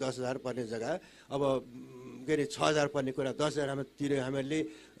बिघाको 10,000 पर्ने जग्गा अब के अरे 6,000 पर्ने कुरा 10,000मा तिर हामीले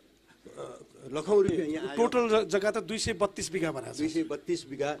लखौँ रुपियाँ यहाँ टोटल जग्गा त 232 बिघा बनाएको छ। 232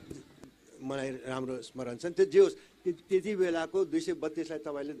 बिघा मलाई राम्रो स्मरण छ। त्यो जे होस् त्यति बेलाको 232लाई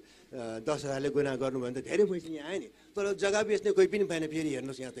तपाईँले 10,000ले गुणा गर्नु भने त धेरै पैसा यहाँ आयो नि। तर जग्गा बेच्ने कोही पनि भएन। फेरि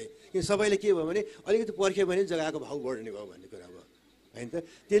हेर्नुहोस् यहाँ चाहिँ किन सबैले के भयो भने अलिकति पर्ख्यो भने जग्गाको भाउ बढ्ने भयो भन्ने कुरा भयो होइन त।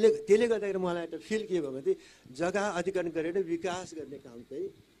 त्यसले गर्दाखेरि मलाई एउटा फिल के भयो भने जग्गा अधिकरण गरेर विकास गर्ने काम चाहिँ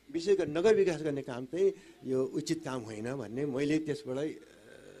विशेष गरी नगर विकास गर्ने काम चाहिँ यो उचित काम होइन भन्ने मैले त्यसबाट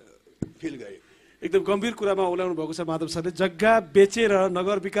फिल गरेँ। एकदम गम्भीर कुरामा उल्याउनु भएको छ माधव सरले। जग्गा बेचेर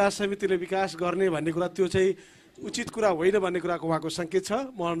नगर विकास समितिले विकास गर्ने भन्ने कुरा त्यो चाहिँ उचित कुरा होइन भन्ने कुराको उहाँको सङ्केत छ।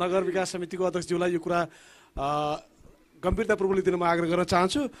 म नगर विकास समितिको अध्यक्षज्यूलाई यो कुरा गम्भीरतापूर्वक लिन म आग्रह गर्न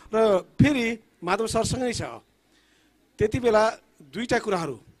चाहन्छु। र फेरि माधव सरसँगै छ त्यति बेला दुईटा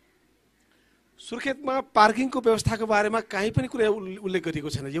कुराहरू सुर्खेतमा पार्किङको व्यवस्थाको बारेमा कहीँ पनि कुरा उल्लेख गरिएको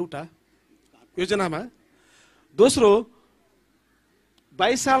छैन एउटा योजनामा। दोस्रो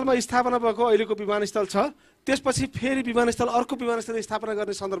 22 सालमा स्थापना भएको अहिलेको विमानस्थल छ, त्यसपछि फेरि विमानस्थल अर्को विमानस्थल स्थापना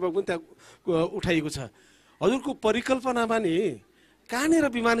गर्ने सन्दर्भ पनि त्यहाँ उठाइएको छ। हजुरको परिकल्पनामा नि कहाँनिर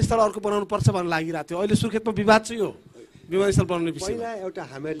विमानस्थल अर्को बनाउनु पर्छ भन्ने लागिरहेको थियो। अहिले सुर्खेतमा विवाद छ यो विमानस्थल बनाउने विषय। पहिला एउटा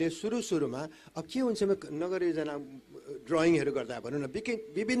हामीले सुरुमा अब के हुन्छ नगर योजना ड्रइङहरू गर्दा भनौँ न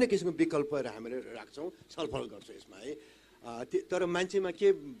विभिन्न किसिमको विकल्पहरू हामीले राख्छौँ, छलफल गर्छौँ यसमा है। तर मान्छेमा के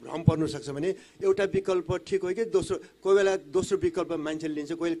भ्रम पर्नु सक्छ भने एउटा विकल्प ठिक हो कि कोही बेला दोस्रो विकल्प मान्छेले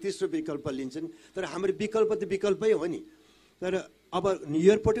लिन्छ, कोहीले तेस्रो विकल्प लिन्छन्। तर हाम्रो विकल्प त विकल्पै हो नि। तर अब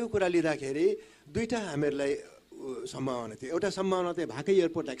एयरपोर्टको कुरा लिँदाखेरि दुईवटा हामीहरूलाई सम्भावना थियो। एउटा सम्भावना चाहिँ भाकै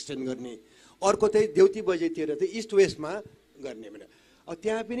एयरपोर्ट एक्सटेन्ड गर्ने, अर्को चाहिँ देउती बजेतिर चाहिँ इस्ट वेस्टमा गर्ने भने। अब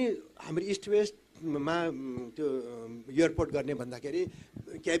त्यहाँ पनि हाम्रो इस्ट वेस्टमा त्यो एयरपोर्ट गर्ने भन्दाखेरि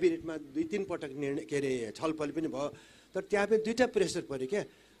क्याबिनेटमा 2-3 पटक निर्णय के अरे छलफल पनि भयो। तर त्यहाँ पनि दुईवटा प्रेसर पऱ्यो क्या।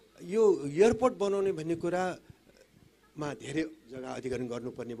 यो एयरपोर्ट बनाउने भन्ने कुरामा धेरै जग्गा अधिकरण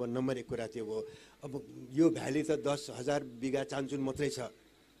गर्नुपर्ने भयो, नम्बर 1 कुरा त्यो हो। अब यो भ्याली त 10,000 बिघा चान्चुन मात्रै छ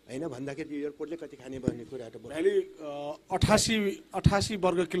होइन भन्दाखेरि एयरपोर्टले कति खाने भन्ने कुराहरू भ्याली 88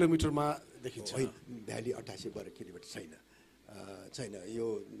 वर्ग किलोमिटरमा देखिन्छ। भ्याली 88 वर्ग किलोमिटर छैन। यो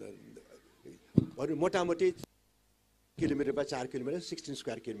मोटामोटी किलोमिटर बा 4 किलोमिटर 16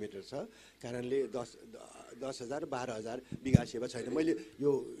 स्क्वायर किलोमिटर छ। कारणले 10,000 12,000 बिघा सेवा छैन। मैले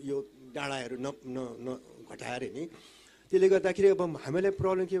यो डाँडाहरू घटाएर नि त्यसले गर्दाखेरि अब हामीलाई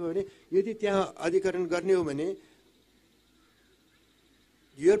प्रब्लम के भयो भने यदि त्यहाँ अधिकरण गर्ने हो भने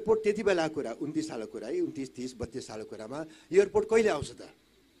एयरपोर्ट त्यति बेलाको कुरा 29 सालको कुरा है, 29, 30, 32 सालको कुरामा एयरपोर्ट कहिले आउँछ त?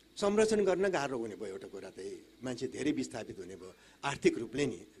 संरक्षण गर्न गाह्रो हुने भयो। एउटा कुरा चाहिँ मान्छे धेरै विस्थापित हुने भयो आर्थिक रूपले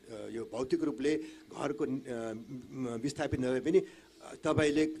नि। यो भौतिक रूपले घरको विस्थापित नभए पनि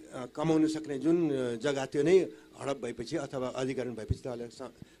तपाईँले कमाउन सक्ने जुन जग्गा त्यो नै हडप भएपछि अथवा अधिकरण भएपछि तपाईँलाई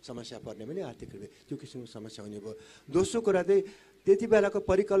समस्या पर्ने पनि आर्थिक रूपले त्यो किसिमको समस्या हुने भयो। दोस्रो कुरा चाहिँ त्यति बेलाको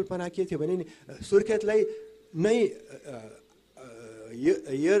परिकल्पना के थियो भने सुर्खेतलाई नै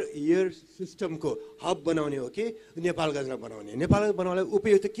एयर सिस्टमको हब बनाउने हो कि नेपालगञ्जमा बनाउने। नेपालगञ्ज बनाउनलाई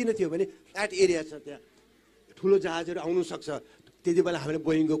उपयुक्त किन थियो भने फ्ल्याट एरिया छ, त्यहाँ ठुलो जहाजहरू आउनु सक्छ। त्यति बेला हामीले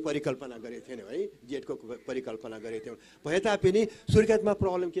बोइङको परिकल्पना गरेको थिएनौँ है, जेटको परिकल्पना गरेको थियौँ। भए तापनि सुर्खेतमा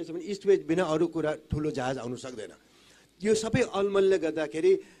प्रब्लम के छ भने इस्ट वेस्ट बिना अरू कुरा ठुलो जहाज आउनु सक्दैन। यो सबै अलमलले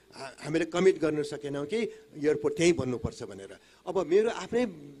गर्दाखेरि हामीले कमिट गर्न सकेनौँ कि एयरपोर्ट त्यहीँ बन्नुपर्छ भनेर। अब मेरो आफ्नै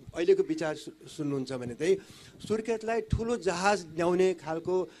अहिलेको विचार सुन्नुहुन्छ भने चाहिँ सुर्खेतलाई ठुलो जहाज ल्याउने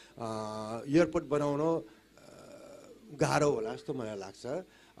खालको एयरपोर्ट बनाउन गाह्रो होला जस्तो मलाई लाग्छ।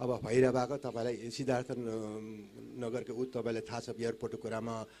 अब भैरवाको तपाईँलाई सिद्धार्थ नगरको तपाईँलाई थाहा छ एयरपोर्टको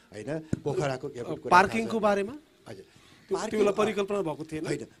कुरामा होइन, पोखराको पार्किङको बारेमा हजुर त्यो परिकल्पना भएको थिएन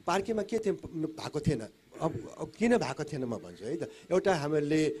होइन। पार्किङमा के थियो भएको थिएन। अब किन भएको थिएन म भन्छु है त। एउटा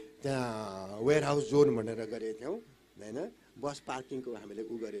हामीले त्यहाँ वेयर हाउस जोन भनेर गरेको थियौँ होइन, बस पार्किङको हामीले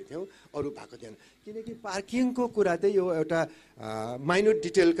उ गरेको थियौँ, अरू भएको थिएन। किनकि पार्किङको कुरा चाहिँ यो एउटा माइनर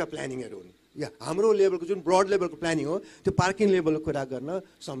डिटेलका प्लानिङहरू हुन्। या हाम्रो लेभलको जुन ब्रड लेभलको प्लानिङ हो त्यो पार्किङ लेभलको कुरा गर्न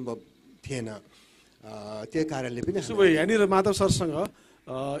सम्भव थिएन। त्यही कारणले पनि त्यसो भए यहाँनिर माधव सरसँग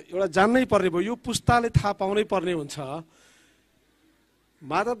एउटा जान्नै पर्ने भयो, यो पुस्ताले थाहा पाउनै पर्ने हुन्छ।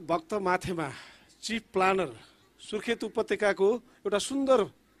 माधव भक्त माथेमा चिफ प्लानर सुर्खेत उपत्यकाको एउटा सुन्दर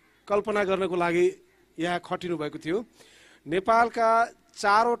कल्पना गर्नको लागि यहाँ खटिनु भएको थियो। नेपालका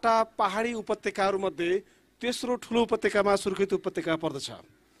 4वटा पहाडी उपत्यकाहरूमध्ये तेस्रो ठुलो उपत्यकामा सुर्खेत उपत्यका पर्दछ।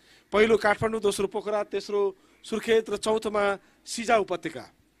 पहिलो काठमाडौँ, दोस्रो पोखरा, तेस्रो सुर्खेत र चौथोमा सिजा उपत्यका।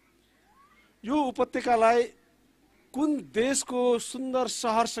 यो उपत्यकालाई कुन देशको सुन्दर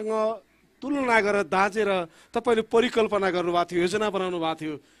सहरसँग तुलना गरेर दाँजेर तपाईँले परिकल्पना गर्नुभएको थियो, योजना बनाउनु भएको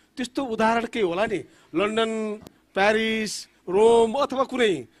थियो, त्यस्तो उदाहरण केही होला नि? लन्डन, प्यारिस, रोम अथवा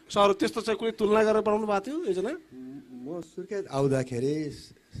कुनै सहर त्यस्तो चाहिँ कुनै तुलना गरेर बनाउनु भएको थियो योजना? म सुर्खेत आउँदाखेरि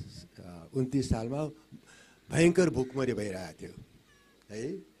 29 सालमा भयङ्कर भुकमरी भइरहेको थियो है।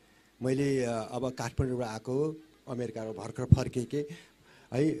 मैले अब काठमाडौँबाट आएको, अमेरिकाबाट भर्खर फर्केँ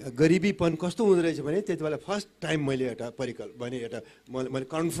है। गरिबीपन कस्तो हुँदो रहेछ भने त्यति बेला फर्स्ट टाइम मैले एउटा मैले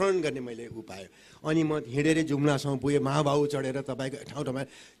कन्फ्रन्ट गर्ने मैले उपाय। अनि म हिँडेर जुम्लासम्म पुगेँ, महाबाहु चढेर तपाईँको ठाउँ ठाउँमा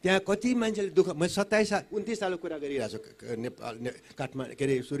त्यहाँ कति मान्छेले दुःख। म 29 सालको कुरा गरिरहेको छु नेपाल काठमाडौँ के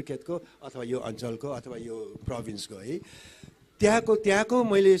अरे सुर्खेतको अथवा यो अञ्चलको अथवा यो प्रोभिन्सको है। त्यहाँको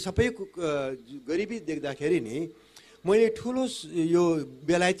मैले सबै गरिबी देख्दाखेरि नि मैले ठुलो यो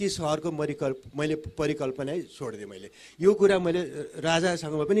बेलायती सहरको मैले परिकल्पनै छोडिदिएँ। मैले यो कुरा मैले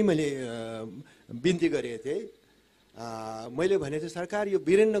राजासँग पनि मैले बिन्ती गरेको थिएँ। मैले भनेको थिएँ सरकार यो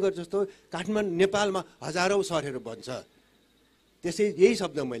वीरेन्द्रनगर जस्तो काठमाडौँ नेपालमा हजारौँ सहरहरू बन्छ, त्यसै यही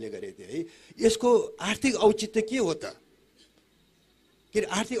शब्द मैले गरेको थिएँ है। यसको आर्थिक औचित्य के हो त? के अरे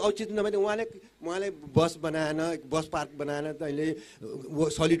आर्थिक औचित्य नभए उहाँले बस बनाएन, बस पार्क बनाएन, तैँले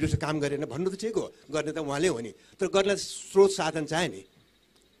सलिड वेस्ट काम गरेन भन्नु त ठिक हो, गर्ने त उहाँले हो नि, तर गर्न स्रोत साधन चाहे नि,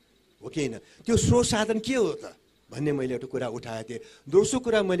 हो कि होइन? त्यो स्रोत साधन के हो त भन्ने मैले एउटा कुरा उठाएको थिएँ। दोस्रो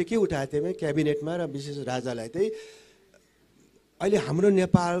कुरा मैले के उठाएको थिएँ भने क्याबिनेटमा र विशेष राजालाई चाहिँ अहिले हाम्रो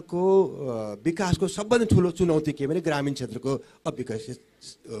नेपालको विकासको सबभन्दा ठुलो चुनौती के भने ग्रामीण क्षेत्रको अविकसित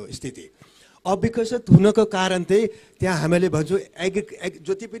स्थिति। अविकसित हुनको कारण चाहिँ त्यहाँ हामीले भन्छौँ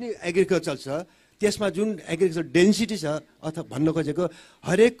जति पनि एग्रिकल्चर छ त्यसमा जुन एग्रिकल्चर डेन्सिटी छ अथवा भन्न खोजेको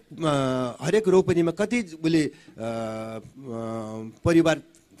हरेक रोपनीमा कति उसले परिवार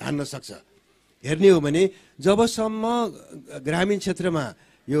धान्न सक्छ हेर्ने हो भने जबसम्म ग्रामीण क्षेत्रमा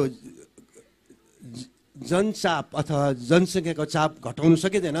यो जनचाप अथवा जनसङ्ख्याको चाप घटाउनु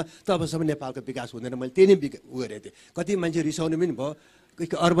सकिँदैन तबसम्म नेपालको विकास हुँदैन। मैले त्यही नै उ गरेको थिएँ। कति मान्छे रिसाउनु पनि भयो,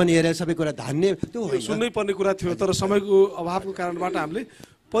 अर्बन एरिया सबै कुरा धान्ने त्यो सुन्नै पर्ने कुरा थियो, तर समयको अभावको कारणबाट हामीले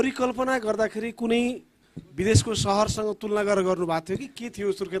परिकल्पना गर्दाखेरि कुनै विदेशको सहरसँग तुलना गरेर गर्नुभएको थियो कि के थियो?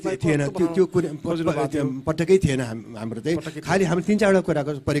 सुर्खेतलाई थिएन, त्यो पटक्कै थिएन। हाम्रो चाहिँ खालि हाम्रो 3-4वटा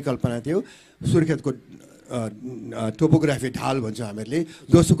कुराको परिकल्पना थियो। सुर्खेतको टोपोग्राफी ढाल भन्छ हामीहरूले,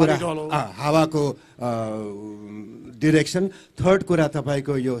 दोस्रो कुरा हावाको डिरेक्सन, थर्ड कुरा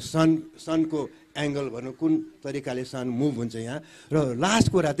तपाईँको यो सनको एङ्गल भनौँ कुन तरिकाले सन मुभ हुन्छ यहाँ, र लास्ट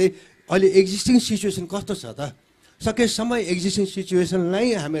कुरा चाहिँ अहिले एक्जिस्टिङ सिचुएसन कस्तो छ त, सकेसम्म एक्जिस्टिङ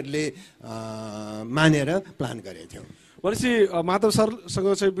सिचुएसनलाई हामीहरूले मानेर प्लान गरेका थियौँ। भनेपछि माधव सरसँग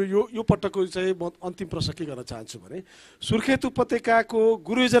चाहिँ यो पटकको चाहिँ म अन्तिम प्रश्न के गर्न चाहन्छु भने सुर्खेत उपत्यकाको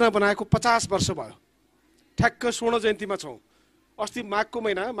गुरुयोजना बनाएको 50 वर्ष भयो, ठ्याक्क स्वर्ण जयन्तीमा छौँ। अस्ति माघको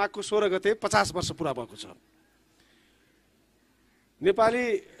 16 गते 50 वर्ष पुरा भएको छ। नेपाली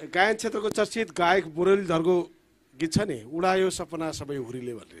गायन क्षेत्रको चर्चित गायक मुरलीधरको गीत छ नि, उडायो सपना सबै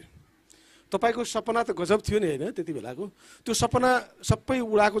हुरीले भन्ने। तपाईँको सपना त गजब थियो नि होइन त्यति बेलाको? त्यो सपना सबै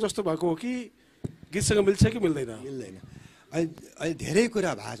उडाएको जस्तो भएको हो कि गीतसँग मिल्छ कि मिल्दैन? मिल्दैन। अहिले धेरै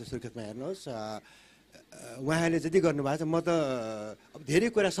कुरा भएको छ सुर्खेतमा। हेर्नुहोस् उहाँहरूले जति गर्नुभएको छ, म त अब धेरै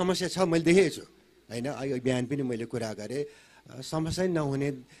कुरा समस्या छ मैले देखेको छु होइन। अहिले बिहान पनि मैले कुरा गरेँ, समस्या नहुने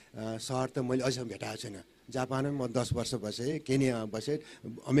सहर त मैले अहिलेसम्म भेटाएको छैन। जापानमा म 10 वर्ष बसेँ, केनियामा बसेँ,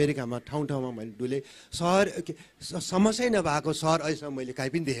 अमेरिकामा ठाउँ ठाउँमा मैले डुलेँ। समस्या नभएको सहर अहिलेसम्म मैले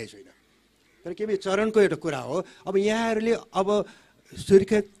काहीँ पनि देखेको छुइनँ। तर के चरणको एउटा कुरा हो। अब यहाँहरूले अब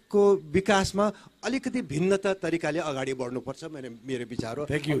सुर्खेतको विकासमा अलिकति भिन्नता तरिकाले अगाडि बढ्नुपर्छ मेरो विचार हो।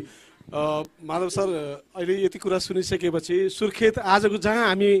 Thank you Madhav sir. अहिले यति कुरा सुनिसकेपछि सुर्खेत आजको जहाँ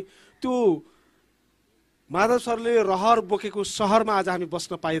हामी त्यो माधव सरले रहर बोकेको सहरमा आज हामी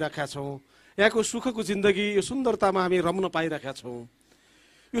बस्न पाइरहेका छौँ, यहाँको सुखको जिन्दगी यो सुन्दरतामा हामी रम्न पाइरहेका छौँ।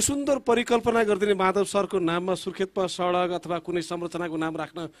 यो सुन्दर परिकल्पना गरिदिने माधव सरको नाममा सुर्खेतमा सडक अथवा कुनै संरचनाको नाम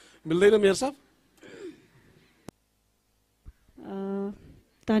राख्न मिल्दैन मेयर साहब?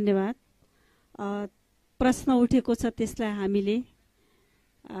 धन्यवाद। प्रश्न उठेको छ त्यसलाई हामीले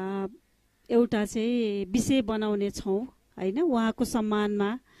एउटा चाहिँ विषय बनाउने छौँ हैन। उहाँको सम्मानमा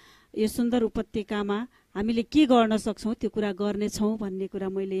यो सुन्दर उपत्यकामा हामीले के गर्न सक्छौँ त्यो कुरा गर्नेछौँ भन्ने कुरा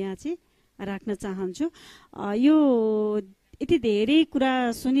मैले यहाँ चाहिँ राख्न चाहन्छु। यो यति धेरै कुरा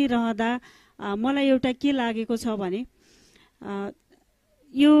सुनिरहँदा मलाई एउटा के लागेको छ भने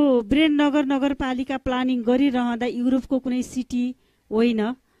यो वीरेन्द्रनगर नगरपालिका प्लानिङ गरिरहँदा युरोपको कुनै सिटी होइन,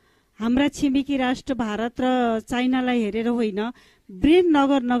 हाम्रा छिमेकी राष्ट्र भारत र चाइनालाई हेरेर होइन,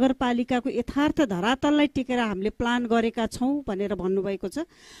 वीरेन्द्रनगर नगरपालिकाको यथार्थ धरातललाई टेकेर हामीले प्लान गरेका छौँ भनेर भन्नुभएको छ।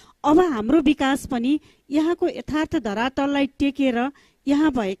 अब हाम्रो विकास पनि यहाँको यथार्थ धरातललाई टेकेर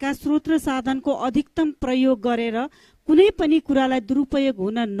यहाँ भएका स्रोत र साधनको अधिकतम प्रयोग गरेर कुनै पनि कुरालाई दुरुपयोग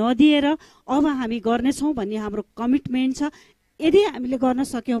हुन नदिएर अब हामी गर्नेछौँ भन्ने हाम्रो कमिटमेन्ट छ। यदि हामीले गर्न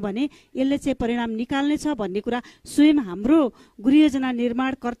सक्यौँ भने यसले चाहिँ परिणाम निकाल्नेछ भन्ने कुरा स्वयं हाम्रो गृहयोजना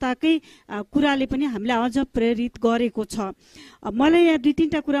निर्माणकर्ताकै कुराले पनि हामीलाई अझ प्रेरित गरेको छ। मलाई यहाँ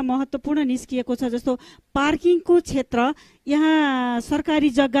 2-3टा कुरा महत्त्वपूर्ण निस्किएको छ। जस्तो पार्किङको क्षेत्र, यहाँ सरकारी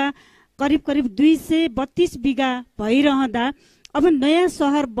जग्गा करिब 232 बिघा भइरहँदा अब नयाँ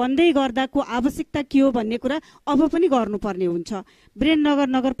सहर बन्दै गर्दाको आवश्यकता के हो भन्ने कुरा अब पनि गर्नुपर्ने हुन्छ। वीरेन्द्रनगर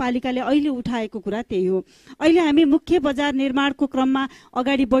नगरपालिकाले अहिले उठाएको कुरा त्यही हो। अहिले हामी मुख्य बजार निर्माणको क्रममा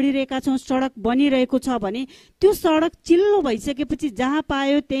अगाडि बढिरहेका छौँ, सडक बनिरहेको छ भने त्यो सडक चिल्लो भइसकेपछि जहाँ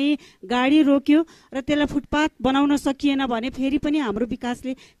पायो त्यही गाडी रोक्यो र त्यसलाई फुटपाथ बनाउन सकिएन भने फेरि पनि हाम्रो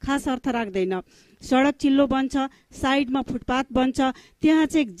विकासले खास अर्थ राख्दैन। सडक चिल्लो बन्छ, साइडमा फुटपाथ बन्छ, त्यहाँ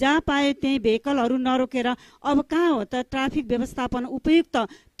चाहिँ जहाँ पायो त्यही भेहिकलहरू नरोकेर अब कहाँ हो त ट्राफिक व्यवस्थापन उपयुक्त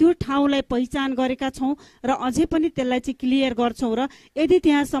त्यो ठाउँलाई पहिचान गरेका छौँ र अझै पनि त्यसलाई चाहिँ क्लियर गर्छौँ र यदि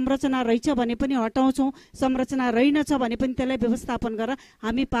त्यहाँ संरचना रहेछ भने पनि हटाउँछौँ, संरचना रहेनछ भने पनि त्यसलाई व्यवस्थापन गरेर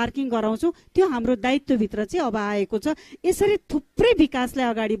हामी पार्किङ गराउँछौँ। त्यो हाम्रो दायित्वभित्र चाहिँ अब आएको छ। यसरी थुप्रै विकासलाई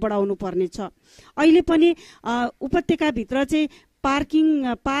अगाडि बढाउनु पर्ने छ। अहिले पनि उपत्यकाभित्र चाहिँ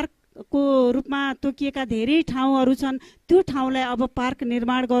पार्क को रूपमा तोकिएका धेरै ठाउँहरू छन्। त्यो ठाउँलाई अब पार्क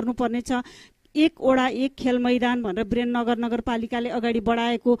निर्माण गर्नुपर्नेछ। 1 वडा 1 खेल मैदान भनेर वीरेन्द्रनगर नगरपालिकाले अगाडि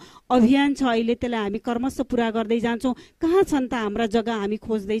बढाएको अभियान छ। अहिले त्यसलाई हामी क्रमशः पुरा गर्दै जान्छौँ। कहाँ छन् त हाम्रा जग्गा हामी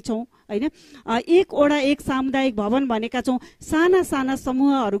खोज्दैछौँ हैन। 1 वडा 1 सामुदायिक भवन भनेका छौँ। साना साना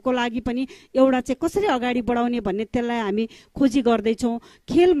समूहहरूको लागि पनि एउटा चाहिँ कसरी अगाडि बढाउने भन्ने त्यसलाई हामी खोजी गर्दैछौँ।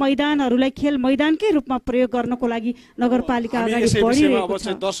 खेल मैदानहरूलाई खेल मैदानकै रूपमा प्रयोग गर्नको लागि नगरपालिका अगाडि बढिरहेको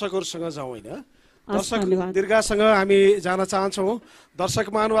छ। दर्शकहरूसँग जाउँ हैन, दर्शक दीर्घासँग हामी जान चाहन्छौँ। दर्शक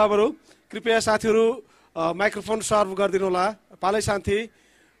महानुभावहरू कृपया साथीहरू माइक्रोफोन सर्भ गरिदिनु होला। पालै साथी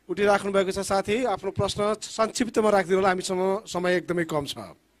उठिराख्नु भएको छ, साथी आफ्नो प्रश्न संक्षिप्तमा राखिदिनु होला, हामीसँग समय एकदमै कम छ।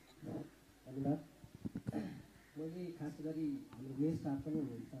 धन्यवाद। मैले खास गरी हाम्रो मेयर साहब पनि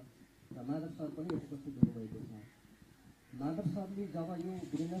हुनुहुन्छ र माधव सर पनि उपस्थित हुनुभएको छ। माधव सरले जब यो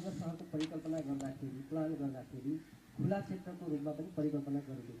वीरेन्द्रनगर सहरको परिकल्पना गर्दाखेरि, प्लान गर्दाखेरि खुला क्षेत्रको रूपमा पनि परिकल्पना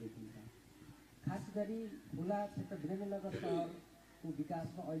गरेको देखिन्छ। खास गरी खुला क्षेत्र वीरेन्द्रनगर सहरको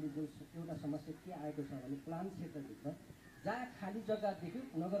विकासमा अहिले जो एउटा समस्या के आएको छ भने प्लान क्षेत्रभित्र जहाँ खाली जग्गा देख्यो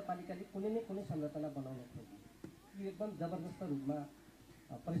नगरपालिकाले कुनै न कुनै संरचना बनाउन खोज्यो। यो एकदम जबरजस्त रूपमा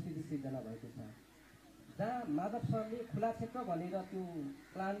परिस्थिति सिर्जना भएको छ। जहाँ माधव सरले खुला क्षेत्र भनेर त्यो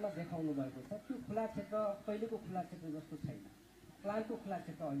प्लानमा देखाउनु भएको छ, त्यो खुला क्षेत्र पहिलेको खुला क्षेत्र जस्तो छैन। प्लानको खुला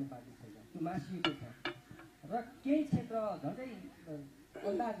क्षेत्र अहिले बाँकी छैन, त्यो मासिएको छ र केही क्षेत्र झन्डै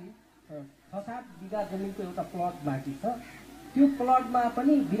अन्दाजी 6-7 बिघा जमिनको एउटा प्लट बाँकी छ। त्यो प्लटमा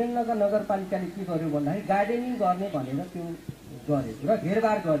पनि वीरेन्द्रनगर नगरपालिकाले के गर्यो भन्दाखेरि गार्डनिङ गर्ने भनेर त्यो गर्यो र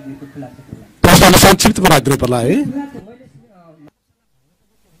घेरबार गरिदिएको खुला क्षेत्रलाई। संक्षिप्तमा राख्दिनु पर्ला है।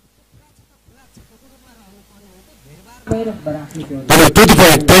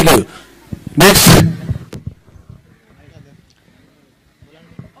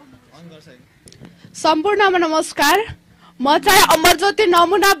 सम्पूर्णमा नमस्कार। म चाहिँ अमरज्योति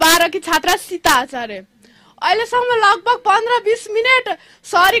नमुना 12 की छात्रा सीता आचार्य। अहिलेसम्म लगभग 15-20 मिनट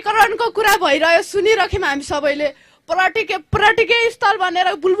सहरीकरणको कुरा भइरह्यो, सुनिरह्यौँ हामी सबैले। पर्यटकीय स्थल भनेर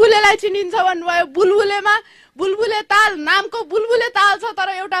बुलबुलेलाई चिनिन्छ भन्नुभयो। बुलबुले ताल नामको बुलबुले ताल छ, तर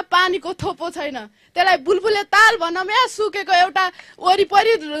एउटा पानीको थोपो छैन। त्यसलाई बुलबुले ताल भनौँ या सुकेको एउटा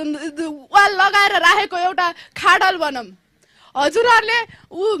वरिपरि वाल लगाएर राखेको एउटा खाडल भनौँ। हजुरहरूले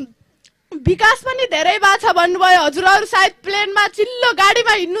विकास पनि धेरै भएको छ भन्नुभयो। हजुरहरू सायद प्लेनमा चिल्लो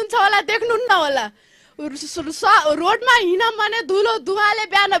गाडीमा हिँड्नुहुन्छ होला, देख्नुहुन्न होला। रोडमा हिँडौँ भने धुलो धुवाले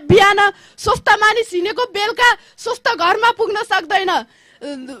बिहान स्वस्थ मानिस हिँडेको बेलुका स्वस्थ घरमा पुग्न सक्दैन।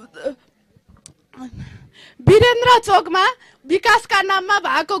 वीरेन्द्र चोकमा विकासका नाममा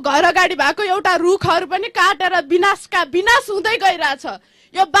भएको घर अगाडि भएको एउटा रुखहरू पनि काटेर विनाश हुँदै गइरहेछ।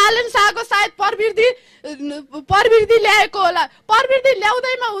 यो बालन शाहको सायद प्रवृत्ति ल्याएको होला। प्रवृत्ति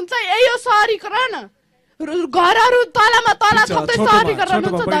ल्याउँदैमा हुन्छ यही हो सहरीकरण। घरहरू तलमा तल थप्दै सहरीकरण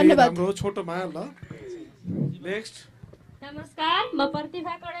हुन्छ। धन्यवाद। हाम्रो छोटो माया ल नेक्स्ट। नमस्कार, म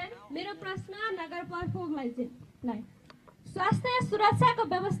प्रतिभा कडेल। मेरो प्रश्न नगर प्रमुखलाई चाहिँ स्वास्थ्य सुरक्षाको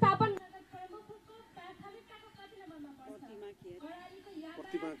व्यवस्थापन नगर प्रमुखको प्राथमिकताको कति नम्बरमा पर्छ?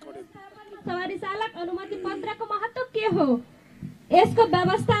 सवारी चालक अनुमति पत्रको महत्त्व के हो? यसको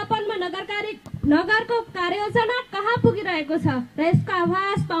व्यवस्थापनमा नगरको कार्ययोजना कहाँ पुगिरहेको छ र यसको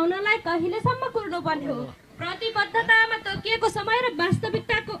आभास पाउनलाई कहिलेसम्म कुर्नुपर्ने हो? प्रतिबद्धतामा तोकिएको समय र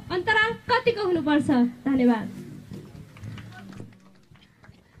वास्तविकताको अन्तराल कतिको हुनुपर्छ? धन्यवाद।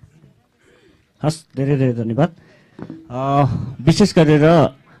 हस्, धेरै धेरै धन्यवाद। विशेष गरेर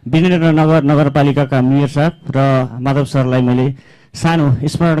वीरेन्द्रनगर नगरपालिकाका मेयर साहब र माधव सरलाई मैले सानो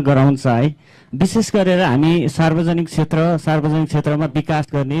स्मरण गराउन चाहे। विशेष गरेर हामी सार्वजनिक क्षेत्रमा विकास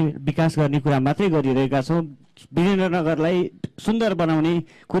गर्ने कुरा मात्रै गरिरहेका छौँ। वीरेन्द्रनगरलाई सुन्दर बनाउने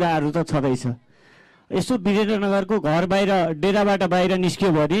कुराहरू त छँदैछ। यसो वीरेन्द्रनगरको घर बाहिर डेराबाट बाहिर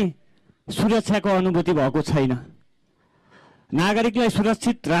निस्क्यो भने सुरक्षाको अनुभूति भएको छैन। नागरिकलाई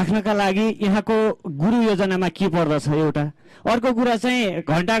सुरक्षित राख्नका लागि यहाँको गुरु योजनामा के पर्दछ एउटा। अर्को कुरा चाहिँ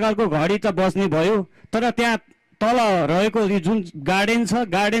घण्टाघरको घडी त बस्ने भयो, तर त्यहाँ तल रहेको जुन गार्डन छ,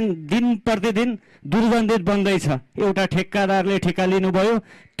 गार्डन दिन प्रतिदिन दुर्गन्धित बन्दैछ। एउटा ठेक्कादारले ठेक्का लिनुभयो,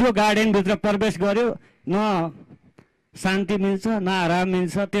 त्यो गार्डनभित्र प्रवेश गर्यो, न शान्ति मिल्छ न आराम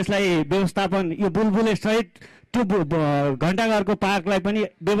मिल्छ। त्यसलाई व्यवस्थापन यो बुलबुले सहित त्यो घण्टाघरको पार्कलाई पनि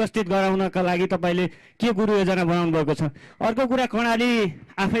व्यवस्थित गराउनका लागि तपाईँले के गुरु योजना बनाउनु भएको छ? अर्को कुरा, कर्णाली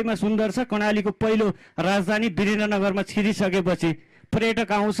आफैमा सुन्दर छ। कर्णालीको पहिलो राजधानी वीरेन्द्रनगरमा छिरिसकेपछि पर्यटक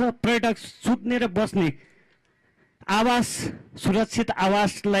आउँछ। पर्यटक सुत्ने र बस्ने आवास, सुरक्षित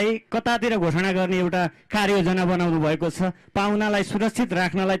आवासलाई कतातिर घोषणा गर्ने एउटा कार्ययोजना बनाउनु भएको छ। पाहुनालाई सुरक्षित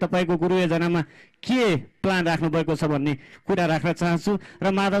राख्नलाई तपाईँको गुरु योजनामा के प्लान राख्नु भएको छ भन्ने कुरा राख्न चाहन्छु।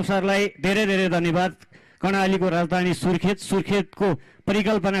 र माधव सरलाई धेरै धेरै धन्यवाद। कर्णालीको राजधानी सुर्खेतको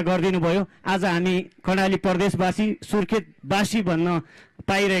परिकल्पना गरिदिनु भयो। आज हामी कर्णाली प्रदेशवासी सुर्खेतवासी भन्न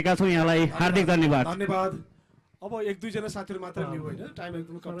पाइरहेका छौँ। यहाँलाई हार्दिक धन्यवाद। धन्यवाद। अब एक दुईजना साथीहरू मात्र लिऊ होइन, टाइम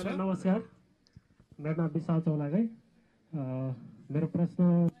एकदम कम छ। नमस्कार, मेरो नाम विशाल चौलागाई। मेरो प्रश्न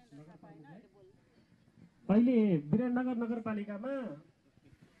अहिले वीरेन्द्रनगर नगरपालिकामा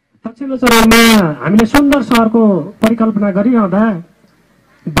पछिल्लो चरणमा हामीले सुन्दर सहरको परिकल्पना गरिरहँदा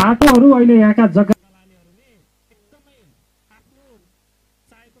बाटोहरू अहिले यहाँका जग्गा एकदमै आफ्नो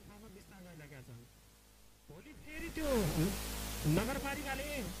चाहेको ठाउँमा विस्तार गरिरहेका छन्। भोलि फेरि त्यो नगरपालिकाले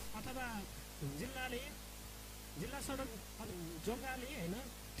अथवा जिल्ला सडक जग्गाले होइन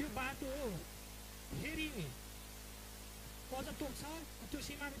त्यो बाटो फेरि अझ तोक्छ, त्यो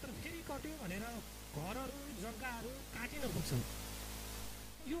सीमाभित्र फेरि कट्यो भनेर घरहरू जग्गाहरू काटिन पुग्छ।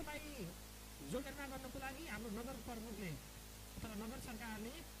 योलाई जोडेर्ना गर्नको लागि हाम्रो नगर प्रमुखले अथवा नगर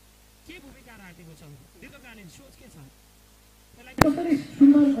सरकारले के भूमिका राखेको छ? दीर्घकालीन सोच के छ?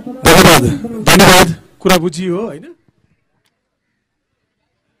 धन्यवाद। कुरा बुझियो होइन?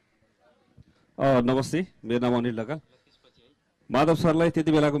 नमस्ते, मेरो नाम अनिल ढकाल। माधव सरलाई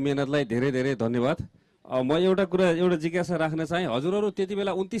त्यति बेलाको मेहनतलाई धेरै धेरै धन्यवाद। म एउटा जिज्ञासा राख्न चाहे। हजुरहरू त्यति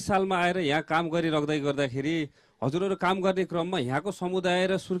बेला 29 सालमा आएर यहाँ काम गरिराख्दै गर्दाखेरि हजुरहरू काम गर्ने क्रममा यहाँको समुदाय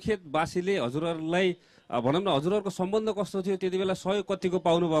र सुर्खेतवासीले हजुरहरूलाई भनौँ न हजुरहरूको सम्बन्ध कस्तो थियो? त्यति बेला सहयोग कतिको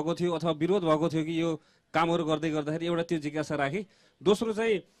पाउनु भएको थियो अथवा विरोध भएको थियो कि यो कामहरू गर्दै गर्दाखेरि? एउटा त्यो जिज्ञासा राखेँ। दोस्रो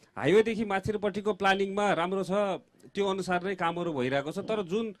चाहिँ हाइवेदेखि माथिपट्टिको प्लानिङमा राम्रो छ, त्यो अनुसार नै कामहरू भइरहेको छ। तर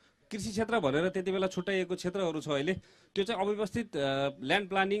जुन कृषि क्षेत्र भनेर त्यति बेला छुट्याइएको क्षेत्रहरू छ अहिले, त्यो चाहिँ अव्यवस्थित ल्यान्ड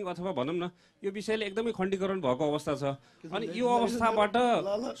प्लानिङ अथवा भनौँ न यो विषयले एकदमै खण्डीकरण भएको अवस्था छ। अनि यो अवस्थाबाट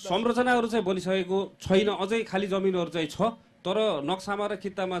संरचनाहरू चाहिँ बनिसकेको छैन, अझै खाली जमिनहरू चाहिँ छ। तर नक्सामा र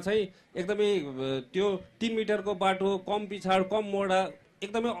कित्तामा चाहिँ एकदमै त्यो 3 मिटरको बाटो, कम पिछाड, कम मोडा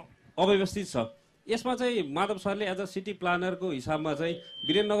एकदमै अव्यवस्थित छ। यसमा चाहिँ माधव सरले एज अ सिटी प्लानरको हिसाबमा चाहिँ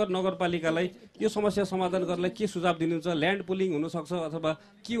वीरेन्द्रनगर नगरपालिकालाई यो समस्या समाधान गर्नलाई के सुझाव दिनुहुन्छ? ल्यान्ड पुलिङ हुनसक्छ अथवा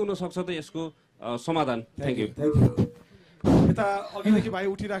के हुनसक्छ त यसको समाधान? Thank you. यता अघिदेखि भाइ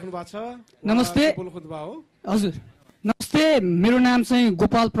उठिराख्नु भएको छ। नमस्ते। हजुर नमस्ते, मेरो नाम चाहिँ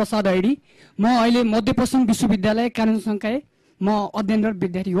गोपाल प्रसाद आइडी। म अहिले मध्यपश्चिम विश्वविद्यालय कानुन संकाय म अध्ययनरत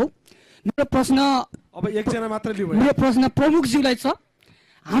विद्यार्थी हो। मेरो प्रश्न अब एकजना मात्र लिऊ। मेरो प्रश्न प्रमुखज्यूलाई छ।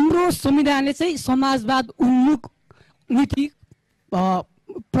 हाम्रो संविधानले चाहिँ समाजवाद उन्मुख नीति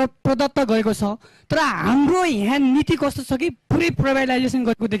प्रदत्त गरेको छ, तर हाम्रो यहाँ नीति कस्तो छ कि पुरै प्राइभेटाइजेसन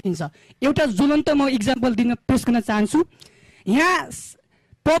गरेको देखिन्छ। एउटा ज्वलन्त म इक्जाम्पल दिन पेश गर्न चाहन्छु। यहाँ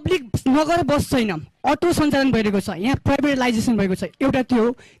पब्लिक नगर बस छैन, अटो सञ्चालन भइरहेको छ, यहाँ प्राइभेटाइजेसन भएको छ। एउटा त्यो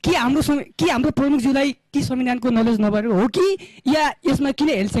हो कि हाम्रो प्रमुखज्यूलाई कि संविधानको नलेज नभएको हो कि या यसमा किन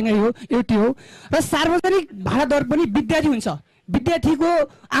हेलसेङ्गाइ हो? एउटा हो। र सार्वजनिक भाडा दर पनि विद्यार्थी हुन्छ। विद्यार्थीको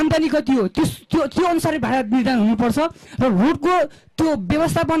आम्दानी कति हो त्यो अनुसार भाडा निर्धारण हुनुपर्छ र रोडको त्यो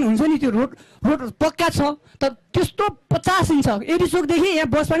व्यवस्थापन हुन्छ नि, त्यो रोड पक्का छ त त्यस्तो 50 इन्च एडिसोकदेखि यहाँ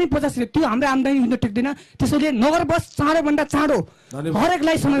बस पनि 50 इन्च, त्यो हाम्रो आम्दानी हुन टेक्दैन। त्यसैले नगर बस चाँडोभन्दा चाँडो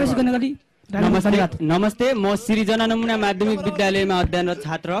हरेकलाई समावेश गर्नको लागि। नमस्ते, म श्रीजना नमुना माध्यमिक विद्यालयमा अध्ययनरत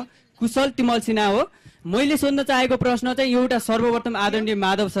छात्र कुशल तिमल सिन्हा हो। मैले सोध्न चाहेको प्रश्न चाहिँ एउटा सर्वप्रथम आदरणीय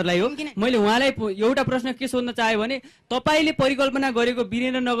माधव सरलाई हो। मैले उहाँलाई एउटा प्रश्न के सोध्न चाहे भने तपाईले परिकल्पना गरेको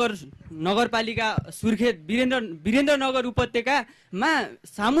वीरेन्द्रनगर नगरपालिका सुर्खेत वीरेन्द्रनगर उपत्यकामा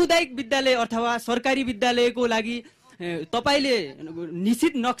सामुदायिक विद्यालय अथवा सरकारी विद्यालयको लागि तपाईले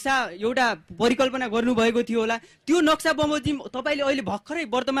निश्चित नक्सा एउटा परिकल्पना गर्नुभएको थियो होला। त्यो नक्सा बमोजिम तपाईले अहिले भर्खरै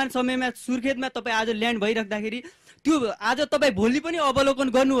वर्तमान समयमा सुर्खेतमा तपाईँ आज ल्यान्ड भइराख्दाखेरि त्यो आज तपाईँ भोलि पनि अवलोकन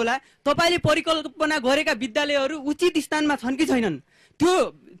गर्नु होला। तपाईले परिकल्पना गरेका विद्यालयहरू उचित स्थानमा छन् कि छैनन्,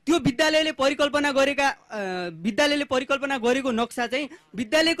 त्यो विद्यालयले परिकल्पना गरेको नक्सा चाहिँ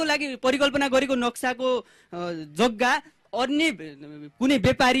विद्यालयको लागि परिकल्पना गरेको नक्साको जग्गा अन्य कुनै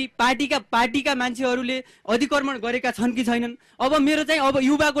व्यापारी पार्टीका मान्छेहरूले अधिक्रमण गरेका छन् कि छैनन्। अब मेरो चाहिँ अब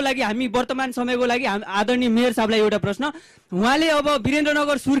युवाको लागि हामी वर्तमान समयको लागि आदरणीय मेयर साहबलाई एउटा प्रश्न, उहाँले अब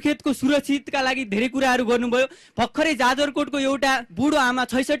वीरेन्द्रनगर सुर्खेतको सुरक्षितका लागि धेरै कुराहरू गर्नुभयो। भर्खरै जाजरकोटको एउटा बुढो आमा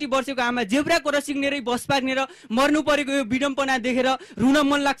 66 वर्षको आमा जेब्रा क्रसिङ लिएरै बस पार्नेर मर्नु परेको यो विडम्बना देखेर रुन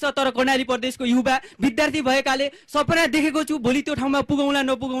मन लाग्छ। तर कर्णाली प्रदेशको युवा विद्यार्थी भएकाले सपना देखेको छु भोलि त्यो ठाउँमा पुगौँला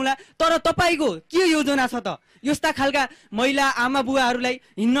नपुगौँला, तर तपाईँको के योजना छ त यस्ता खालका महिला आमा बुवाहरूलाई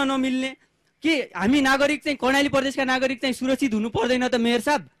हिँड्न नमिल्ने? के हामी नागरिक चाहिँ कर्णाली प्रदेशका नागरिक चाहिँ सुरक्षित हुनु पर्दैन त मेयर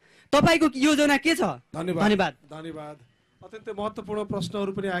साहब? तपाईँको योजना के छ? धन्यवाद। अत्यन्तै महत्त्वपूर्ण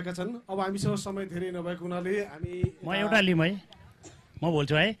प्रश्नहरू पनि आएका छन्। अब हामीसँग समय धेरै नभएको हुनाले म एउटा लिम है, म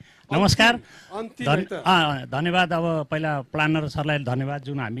बोल्छु है। नमस्कार, धन्यवाद। अब पहिला प्लानर सरलाई धन्यवाद,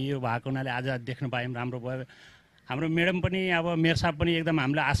 जुन हामी यो भएको हुनाले आज देख्न पायौँ, राम्रो भयो। हाम्रो म्याडम पनि अब मेयर साहब पनि एकदम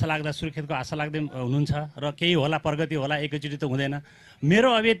हामीलाई आशा लाग्दा सुर्खेतको आशा लाग्दै हुनुहुन्छ र केही होला प्रगति होला, एकैचोटि त हुँदैन। मेरो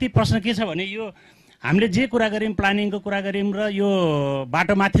अब यति प्रश्न के छ भने यो हामीले जे कुरा गऱ्यौँ प्लानिङको कुरा गऱ्यौँ र यो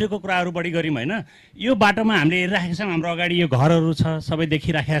बाटो माथिको कुराहरू बढी गऱ्यौँ होइन। यो बाटोमा हामीले हेरिराखेका छौँ, हाम्रो अगाडि यो घरहरू छ, सबै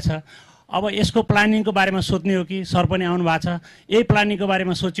देखिराखेका छ। अब यसको प्लानिङको बारेमा सोध्ने हो कि सर पनि आउनु भएको छ, यही प्लानिङको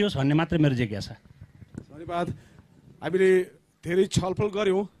बारेमा सोचियोस् भन्ने मात्र मेरो जिज्ञासा। धन्यवाद। हामीले धेरै छलफल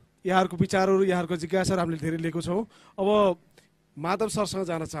गऱ्यौँ, यहाँहरूको विचारहरू यहाँहरूको जिज्ञासाहरू हामीले धेरै लिएको छौँ। अब माधव सरसँग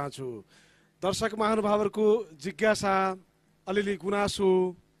जान चाहन्छु। दर्शक महानुभावहरूको जिज्ञासा, अलिअलि गुनासो,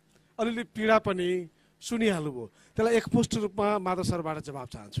 अलिअलि पीडा पनि सुनिहाल्नुभयो, त्यसलाई एकपुष्ट रूपमा माधव सरबाट जवाब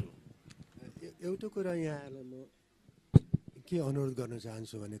चाहन्छु। एउटा कुरा यहाँलाई म के अनुरोध गर्न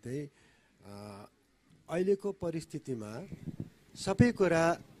चाहन्छु भने चाहिँ अहिलेको परिस्थितिमा सबै कुरा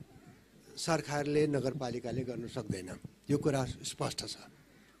सरकारले नगरपालिकाले गर्न सक्दैन, यो कुरा स्पष्ट छ।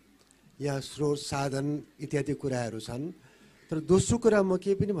 यहाँ स्रोत साधन इत्यादि कुराहरू छन्। तर दोस्रो कुरा म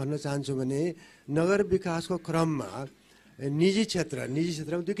के पनि भन्न चाहन्छु भने नगर विकासको क्रममा निजी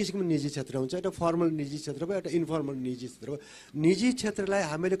क्षेत्रमा दुई किसिमको निजी क्षेत्र हुन्छ, एउटा फर्मल निजी क्षेत्र भयो, एउटा इन्फर्मल निजी क्षेत्र भयो। निजी क्षेत्रलाई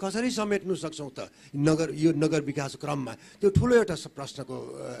हामीले कसरी समेट्न सक्छौँ त यो नगर विकास क्रममा, त्यो ठुलो एउटा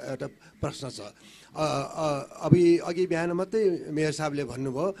प्रश्न छ। अघि बिहान मात्रै मेयर साहबले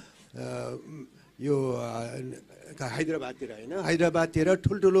भन्नुभयो यो हैदराबादतिर होइन, हैदराबादतिर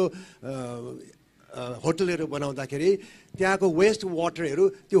ठुल्ठुलो होटलहरू बनाउँदाखेरि त्यहाँको वेस्ट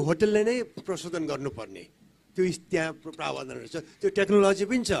वाटरहरू त्यो होटलले नै प्रशोधन गर्नुपर्ने, त्यो त्यहाँ प्रावधानहरू छ। त्यो टेक्नोलोजी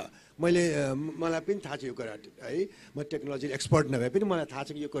पनि छ। मलाई पनि थाहा छ यो कुरा है, म टेक्नोलोजी एक्सपर्ट नभए पनि मलाई थाहा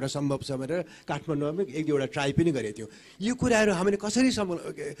छ कि यो कुरा सम्भव छ भनेर काठमाडौँमा पनि एक दुईवटा ट्राई पनि गरेको थियौँ। यो कुराहरू हामीले कसरी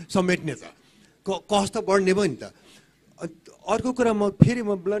समेट्ने त, कस्ट त बढ्ने भयो नि त। अर्को कुरा म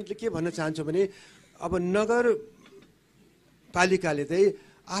ब्लन्टली के भन्न चाहन्छु भने अब नगरपालिकाले चाहिँ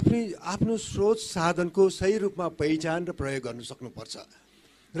आफ्नो स्रोत साधनको सही रूपमा पहिचान र प्रयोग गर्न सक्नुपर्छ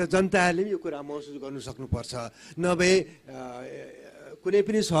र जनताले यो कुरा महसुस गर्नु सक्नुपर्छ। नभए कुनै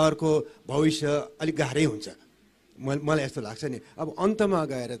पनि सहरको भविष्य अलिक गाह्रै हुन्छ, मलाई यस्तो लाग्छ नि। अब अन्तमा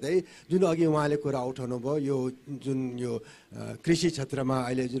गएर चाहिँ जुन अघि उहाँले कुरा उठाउनु भयो, यो कृषि क्षेत्रमा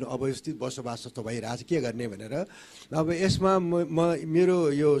अहिले जुन अव्यवस्थित बसोबास जस्तो भइरहेछ के गर्ने भनेर, अब यसमा मेरो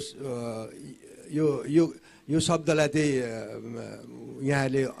यो शब्दलाई चाहिँ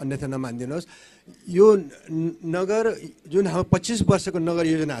यहाँले अन्यथा नमानिदिनुहोस्। यो नगर जुन हाम्रो 25 वर्षको नगर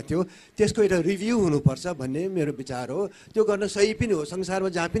योजना थियो त्यसको एउटा रिभ्यू हुनुपर्छ भन्ने मेरो विचार हो। त्यो गर्न सही पनि हो, संसारमा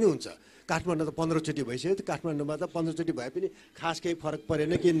जहाँ पनि हुन्छ। काठमाडौँ त 15 चोटि भइसक्यो, काठमाडौँमा त 15 चोटि भए पनि खास केही फरक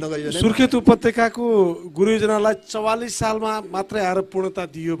परेन कि नगर योजना। सुर्खेत उपत्यकाको गुरु योजनालाई 44 सालमा मात्रै आएर पूर्णता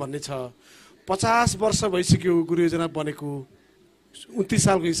दियो भन्ने छ। 50 वर्ष भइसक्यो गुरु योजना बनेको 29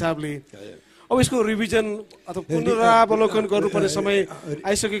 सालको हिसाबले। अब यसको रिभिजन अथवा पुनरावलोकन गर्नुपर्ने समय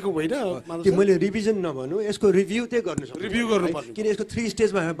आइसकेको होइन? मैले रिभिजन नभनौँ, यसको रिभ्यू चाहिँ गर्नु सक्छु। रिभ्यू गर्नुपर्ने, किन यसको 3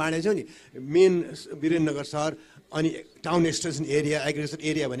 स्टेजमा हामी बाँडेको छौँ नि। मेन वीरेन्द्रनगर सहर, अनि town extension area, agriculture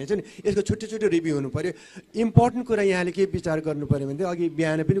area भने चाहिँ यसको छुट्टै छुट्टै रिभ्यू हुनु पऱ्यो। इम्पोर्टेन्ट कुरा यहाँले के विचार गर्नु पऱ्यो भने अघि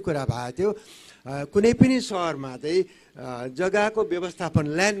बिहान पनि कुरा भएको थियो, कुनै पनि सहरमा चाहिँ जग्गाको व्यवस्थापन,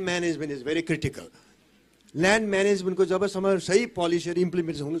 land management is very critical. Land म्यानेजमेन्टको जबसम्म सही पोलिसीहरू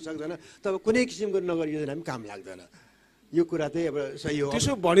इम्प्लिमेन्टेसन हुन सक्दैन तब कुनै किसिमको नगर योजना पनि काम लाग्दैन। यो कुरा चाहिँ अब सही हो।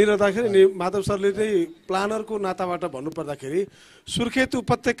 त्यसो भनिरहँदाखेरि नि माधव सरले चाहिँ प्लानरको नाताबाट भन्नुपर्दाखेरि सुर्खेत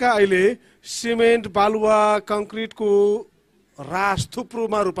उपत्यका अहिले सिमेन्ट, बालुवा, कङ्क्रिटको रास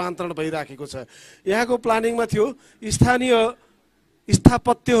थुप्रोमा रूपान्तरण भइराखेको छ। यहाँको प्लानिङमा थियो स्थानीय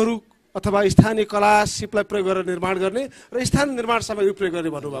स्थापत्यहरू अथवा स्थानीय कला सिपलाई प्रयोग गरेर निर्माण गर्ने र स्थानीय निर्माण सामग्री प्रयोग गर्ने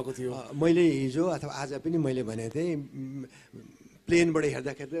भन्नुभएको थियो। मैले हिजो अथवा आज पनि मैले भनेको थिएँ, प्लेनबाट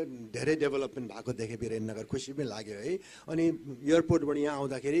हेर्दाखेरि धेरै डेभलपमेन्ट भएको देखेँ वीरेन्द्रनगर, खुसी पनि लाग्यो है। अनि एयरपोर्टबाट यहाँ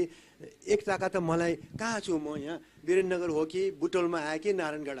आउँदाखेरि एक ताका त मलाई कहाँ छु म, यहाँ वीरेन्द्रनगर हो कि बुटोलमा आयो कि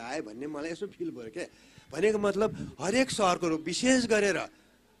नारायणगढ आयो भन्ने मलाई यसो फिल भयो क्या। भनेको मतलब हरेक सहरको विशेष गरेर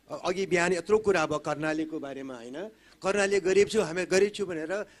अघि बिहान यत्रो कुरा अब कर्णालीको बारेमा होइन, कर्णाली गरिब छु, हामी गरिब छु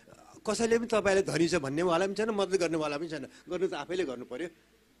भनेर कसैले पनि तपाईँले धनी छ भन्नेवाला पनि छैन, मद्दत गर्नेवाला पनि छैन। गर्नु त आफैले गर्नु पर्यो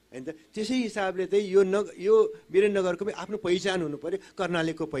होइन त। त्यसै हिसाबले चाहिँ यो वीरेन्द्रनगरको पनि आफ्नो पहिचान हुनु पर्यो,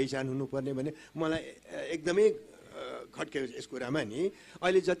 कर्णालीको पहिचान हुनुपर्ने भने मलाई एकदमै खट्केको छ यस कुरामा नि।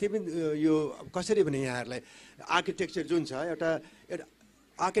 अहिले जति पनि यो कसरी भने यहाँहरूलाई आर्किटेक्चर जुन छ एउटा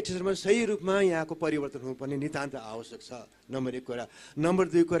आर्किटेक्चरमा सही रूपमा यहाँको परिवर्तन हुनुपर्ने नितान्त आवश्यक छ, नम्बर 1 कुरा। नम्बर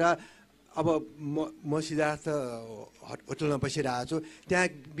 2 कुरा, अब म सिद्धार्थ होटलमा बसिरहेको छु,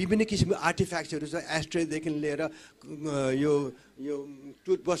 त्यहाँ विभिन्न किसिमको आर्टिफ्याक्ट्सहरू छ, एस्ट्रेदेखि लिएर यो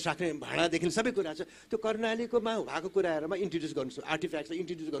टुथब्रस राख्ने भाँडादेखि सबै कुरा छ। त्यो कर्णालीकोमा भएको कुराहरूमा इन्ट्रोड्युस गर्नु, आर्टिफ्याक्ट्सलाई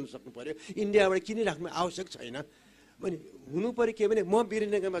इन्ट्रोड्युस गर्नु सक्नु पऱ्यो। इन्डियाबाट किनिराख्नु आवश्यक छैन भने हुनु पऱ्यो। के भने म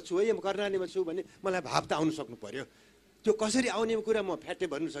वीरेन्द्रनगरमा छु है, म कर्णालीमा छु भने मलाई भाव त आउनु सक्नु पऱ्यो। त्यो कसरी आउने कुरा म फ्याट्टै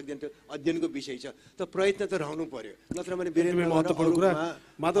भन्नु सक्दैन, त्यो अध्ययनको विषय छ। त प्रयत्न त रहनु पर्यो, नत्र भने महत्त्वपूर्ण कुरा।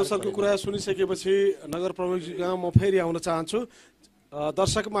 माधव सरको कुरा सुनिसकेपछि नगर प्रमुखजीसँग म फेरि आउन चाहन्छु।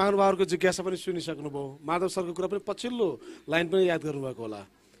 दर्शक महानुभावहरूको जिज्ञासा पनि सुनिसक्नुभयो, माधव सरको कुरा पनि पछिल्लो लाइन पनि याद गर्नुभएको होला,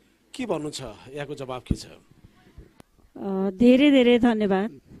 के भन्नु छ, यहाँको जवाब के छ? धेरै धेरै धन्यवाद।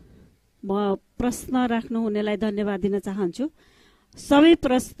 म प्रश्न राख्नु हुनेलाई धन्यवाद दिन चाहन्छु। सबै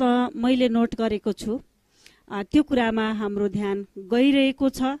प्रश्न मैले नोट गरेको छु, त्यो कुरामा हाम्रो ध्यान गइरहेको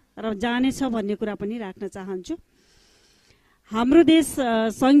छ र जानेछ भन्ने कुरा पनि राख्न चाहन्छु। हाम्रो देश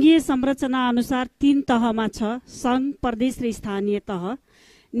सङ्घीय संरचना अनुसार 3 तहमा छ, सङ्घ, प्रदेश र स्थानीय तह।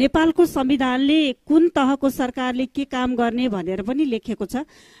 नेपालको संविधानले कुन तहको सरकारले के काम गर्ने भनेर पनि लेखेको छ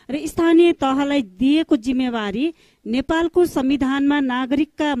र स्थानीय तहलाई दिएको जिम्मेवारी नेपालको संविधानमा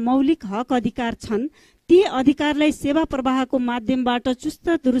नागरिकका मौलिक हक अधिकार छन्, ती अधिकारलाई सेवा प्रवाहको माध्यमबाट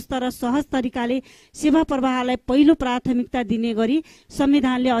चुस्त दुरुस्त र सहज तरिकाले सेवा प्रवाहलाई पहिलो प्राथमिकता दिने गरी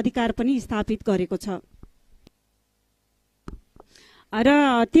संविधानले अधिकार पनि स्थापित गरेको छ र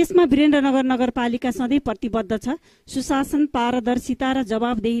त्यसमा वीरेन्द्रनगर नगरपालिका सधैँ प्रतिबद्ध छ। सुशासन, पारदर्शिता र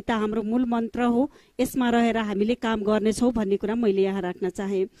जवाबदेहिता हाम्रो मूल मन्त्र हो, यसमा रहेर हामीले काम गर्नेछौँ भन्ने कुरा मैले यहाँ राख्न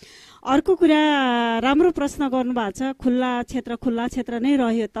चाहे। अर्को कुरा, राम्रो प्रश्न गर्नुभएको छ, खुल्ला क्षेत्र नै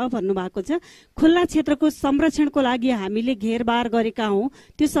रह्यो त भन्नुभएको छ। खुल्ला क्षेत्रको संरक्षणको लागि हामीले घेरबार गरेका हौँ,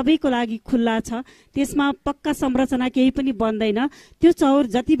 त्यो सबैको लागि खुल्ला छ, त्यसमा पक्का संरचना केही पनि बन्दैन। त्यो चौर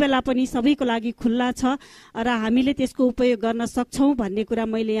जति बेला पनि सबैको लागि खुल्ला छ र हामीले त्यसको उपयोग गर्न सक्छौँ भन्ने कुरा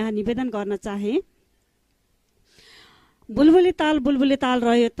मैले यहाँ निवेदन गर्न चाहे। बुलबुले ताल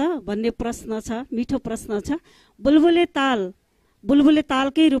रह्यो त भन्ने प्रश्न छ, मिठो प्रश्न छ। बुलबुले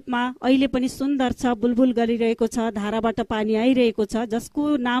तालकै रूपमा अहिले पनि सुन्दर छ, बुलबुल गरिरहेको छ, धाराबाट पानी आइरहेको छ,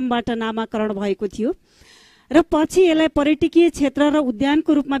 जसको नामबाट नामाकरण भएको थियो र पछि यसलाई पर्यटकीय क्षेत्र र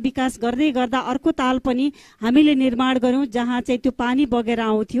उद्यानको रूपमा विकास गर्दै गर्दा अर्को ताल पनि हामीले निर्माण गर्यौं, जहाँ चाहिँ त्यो पानी बगेर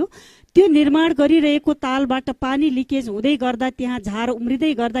आउँथ्यो। त्यो निर्माण गरिरहेको तालबाट पानी लिकेज हुँदै गर्दा त्यहाँ झार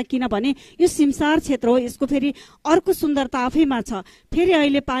उम्रिँदै गर्दा, किनभने यो सिमसार क्षेत्र हो, यसको फेरि अर्को सुन्दरता आफैमा छ। फेरि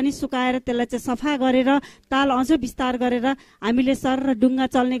अहिले पानी सुकाएर त्यसलाई चाहिँ सफा गरेर ताल अझ विस्तार गरेर हामीले सर र डुङ्गा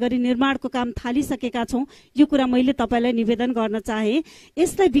चल्ने गरी निर्माणको काम थालिसकेका छौँ। यो कुरा मैले तपाईँलाई निवेदन गर्न चाहे।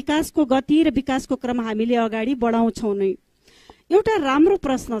 यसलाई विकासको गति र विकासको क्रम हामीले अगाडि बढाउँछौँ नै। एउटा राम्रो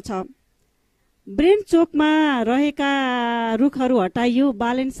प्रश्न छ, ब्रेन चोकमा रहेका रुखहरू हटाइयो,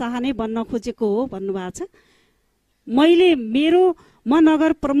 बालेन शाह नै बन्न खोजेको हो भन्नुभएको छ। म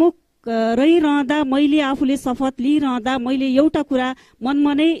नगर प्रमुख रहिरहँदा, मैले आफूले शपथ लिइरहँदा मैले एउटा कुरा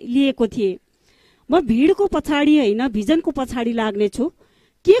मनमा नै लिएको थिएँ, म भिडको पछाडि होइन भिजनको पछाडि लाग्नेछु।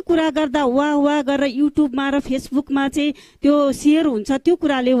 के कुरा गर्दा वाह वाह गरेर युट्युबमा र फेसबुकमा चाहिँ त्यो सेयर हुन्छ त्यो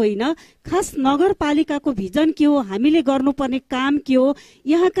कुराले होइन। खास नगरपालिकाको भिजन के हो, हामीले गर्नुपर्ने काम के हो,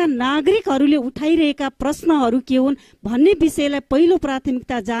 यहाँका नागरिकहरूले उठाइरहेका प्रश्नहरू के हुन् भन्ने विषयलाई पहिलो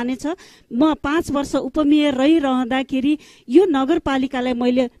प्राथमिकता जानेछ। म 5 वर्ष उपमेयर रहिरहँदाखेरि यो नगरपालिकालाई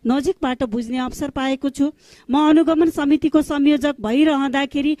मैले नजिकबाट बुझ्ने अवसर पाएको छु। म अनुगमन समितिको संयोजक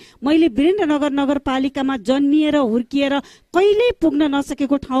भइरहँदाखेरि मैले वीरेन्द्रनगर नगरपालिकामा जन्मिएर हुर्किएर कहिल्यै पुग्न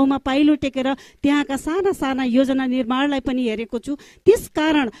नसकेको ठाउँमा पाइलो टेकेर त्यहाँका साना साना योजना निर्माणलाई पनि हेरेको छु।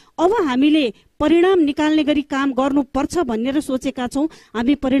 त्यसकारण अब हामीले परिणाम निकाल्ने गरी काम गर्नुपर्छ भनेर सोचेका छौँ।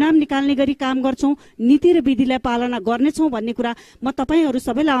 हामी परिणाम निकाल्ने गरी काम गर्छौँ, नीति र विधिलाई पालना गर्नेछौँ भन्ने कुरा म तपाईँहरू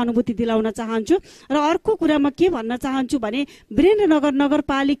सबैलाई अनुभूति दिलाउन चाहन्छु। र अर्को कुरा म के भन्न चाहन्छु भने वीरेन्द्रनगर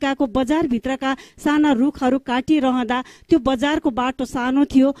नगरपालिकाको बजारभित्रका साना रुखहरू काटिरहँदा त्यो बजारको बाटो सानो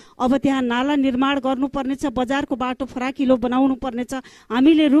थियो, अब त्यहाँ नाला निर्माण गर्नुपर्नेछ, बजारको बाटो फराकिलो बनाउनु पर्नेछ।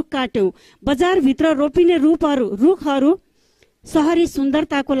 हामीले रुख काट्यौँ। बजारभित्र रोपिने रुखहरू सहरी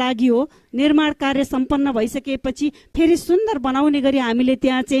सुन्दरताको लागि हो। निर्माण कार्य सम्पन्न भइसकेपछि फेरि सुन्दर बनाउने गरी हामीले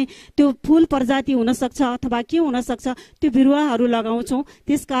त्यहाँ चाहिँ त्यो फुल प्रजाति हुन सक्छ अथवा के हुन सक्छ त्यो बिरुवाहरू लगाउँछौँ।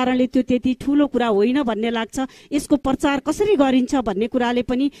 त्यस कारणले त्यो त्यति ठुलो कुरा होइन भन्ने लाग्छ। यसको प्रचार कसरी गरिन्छ भन्ने कुराले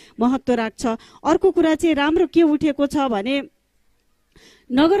पनि महत्त्व राख्छ। अर्को कुरा चाहिँ राम्रो के उठेको छ भने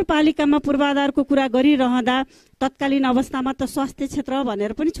नगरपालिकामा पूर्वाधारको कुरा गरिरहँदा तत्कालीन अवस्थामा त स्वास्थ्य क्षेत्र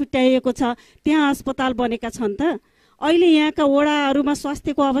भनेर पनि छुट्याइएको छ। त्यहाँ अस्पताल बनेका छन् त। अहिले यहाँका वडाहरूमा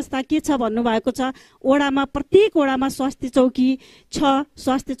स्वास्थ्यको अवस्था के छ भन्नुभएको छ। वडामा प्रत्येक वडामा स्वास्थ्य चौकी छ।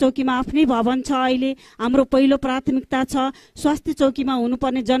 स्वास्थ्य चौकीमा आफ्नै भवन छ। अहिले हाम्रो पहिलो प्राथमिकता छ स्वास्थ्य चौकीमा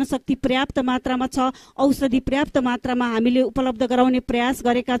हुनुपर्ने जनशक्ति पर्याप्त मात्रामा छ, औषधि पर्याप्त मात्रामा हामीले उपलब्ध गराउने प्रयास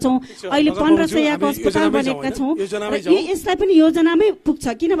गरेका छौँ। अहिले 1500 अस्पताल बनेका छौँ। यसलाई पनि योजनामै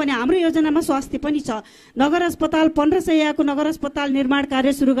पुग्छ किनभने हाम्रो योजनामा स्वास्थ्य पनि छ। नगर अस्पताल 1500 नगर अस्पताल निर्माण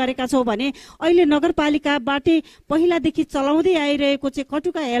कार्य सुरु गरेका छौँ भने अहिले नगरपालिकाबाटै देखि चलाउँदै आइरहेको चाहिँ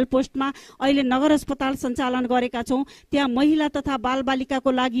कटुका हेल्थ पोस्टमा अहिले नगर अस्पताल सञ्चालन गरेका छौँ। त्यहाँ महिला तथा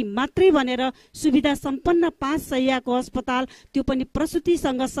बालबालिकाको लागि मात्रै भनेर सुविधा सम्पन्न 500 अस्पताल, त्यो पनि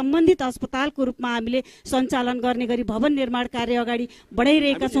प्रसुतिसँग सम्बन्धित अस्पतालको रूपमा हामीले सञ्चालन गर्ने गरी भवन निर्माण कार्य अगाडि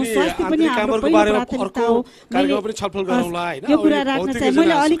बढाइरहेका छौँ। स्वास्थ्य पनि हाम्रो पहिलो प्राथमिकता हो। यो कुरा राख्न चाहे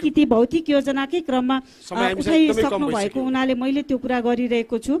मैले अलिकति भौतिक योजनाकै क्रममा उठाइसक्नु भएको हुनाले मैले त्यो कुरा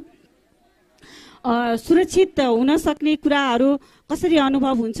गरिरहेको छु। सुरक्षित हुन सक्ने कुराहरू कसरी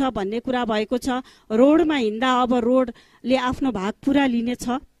अनुभव हुन्छ भन्ने कुरा भएको छ। रोडमा हिँड्दा अब रोडले आफ्नो भाग पुरा लिनेछ।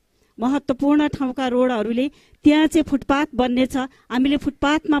 महत्त्वपूर्ण ठाउँका रोडहरूले त्यहाँ चाहिँ फुटपाथ बन्नेछ। हामीले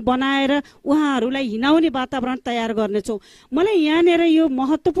फुटपाथमा बनाएर उहाँहरूलाई हिँडाउने वातावरण तयार गर्नेछौँ। मलाई यहाँनिर यो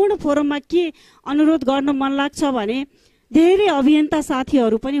महत्त्वपूर्ण फोरममा के अनुरोध गर्न मन लाग्छ भने धेरै अभियन्ता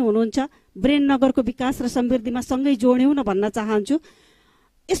साथीहरू पनि हुनुहुन्छ। वीरेन्द्रनगरको विकास र समृद्धिमा सँगै जोड्यौँ न भन्न चाहन्छु।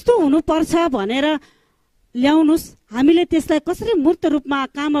 यस्तो हुनुपर्छ भनेर ल्याउनुस्, हामीले त्यसलाई कसरी मूर्त रूपमा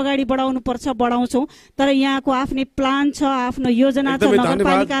काम अगाडि बढाउनुपर्छ बढाउँछौँ। तर यहाँको आफ्नै प्लान छ, आफ्नो योजना छ,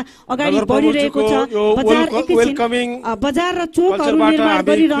 नगरपालिका अगाडि बढिरहेको छ। बजार र चोकहरू निर्माण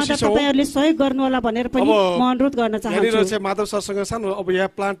गरिरहँदा तपाईँहरूले सहयोग गर्नु होला भनेर पनि म अनुरोध गर्न चाहन्छु। माधव सरसँग सानो अब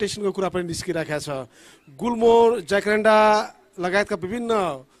यहाँ प्लान्टेसनको कुरा पनि निस्किरहेको छ। गुलमोहर, ज्याक्रेन्डा लगायतका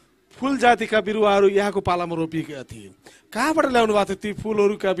विभिन्न फुल जातिका बिरुवाहरू यहाँको पालामा रोपिएका थिए। कहाँबाट ल्याउनु भएको थियो ती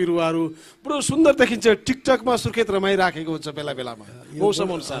फुलहरूका बिरुवाहरू? बडो सुन्दर देखिन्छ। टिकटकमा सुर्खेत रमाइराखेको हुन्छ बेला बेलामा मौसम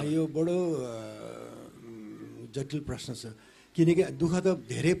अनुसार। यो बडो जटिल प्रश्न छ किनकि दुःख त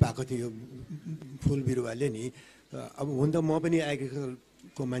धेरै भएको थियो यो फुल बिरुवाले नि। अब हुन त म पनि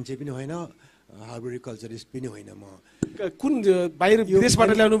एग्रिकल्चरको मान्छे पनि होइन, हर्बरिकल्चरिस्ट पनि होइन। म कुन बाहिर विदेशबाट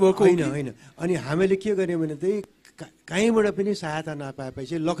ल्याउनु भएको होइन। अनि हामीले के गर्यौँ भने चाहिँ कहीँबाट पनि सहायता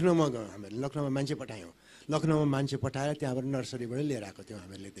नपाएपछि लखनऊमा गयौँ। हामीले लखनऊमा मान्छे पठायौँ। लखनऊमा मान्छे पठाएर त्यहाँबाट नर्सरीबाट लिएर आएको थियौँ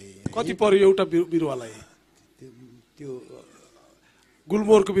हामीले। त्यही कति पर्यो एउटा बिरुवालाई? त्यो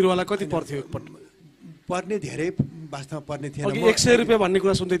गुलमोहरको बिरुवालाई कति पर्थ्यो? पर्ने धेरै वास्तवमा पर्ने थिएन। 100 रुपियाँ भन्ने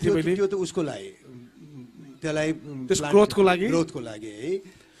कुरा सुन्दै थिएँ मैले। त्यो त उसको लागि, त्यसलाई ग्रोथको लागि है।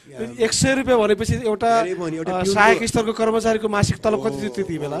 100 रुपियाँ भनेपछि एउटा सहायक स्तरको कर्मचारीको मासिक तलब कति थियो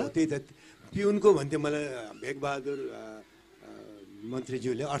त्यति बेला? त्यही त पिउनको भन्थ्यो मलाई भेगबहादुर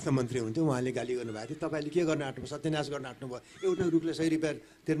मन्त्रीज्यूले, अर्थमन्त्री हुन्थ्यो, उहाँले गाली गर्नुभएको थियो तपाईँले के गर्न आँट्नु, सत्यानाश गर्न आँट्नुभयो, एउटा रुखले 100 रुपियाँ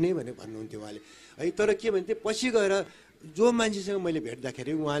तिर्ने भनेर भन्नुहुन्थ्यो उहाँले है। तर के भन्थ्यो पछि गएर जो मान्छेसँग मैले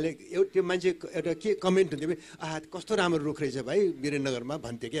भेट्दाखेरि उहाँले त्यो मान्छे एउटा के कमेन्ट हुन्थ्यो, आहा कस्तो राम्रो रुख रहेछ भाइ वीरेन्द्रनगरमा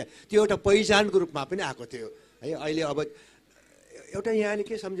भन्थ्यो क्या। त्यो एउटा पहिचानको रूपमा पनि आएको थियो है। अहिले अब एउटा यहाँले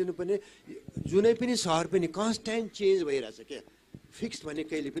के सम्झिनु पर्ने, जुनै पनि सहर पनि कन्स्ट्यान्ट चेन्ज भइरहेछ क्या। फिक्स भन्ने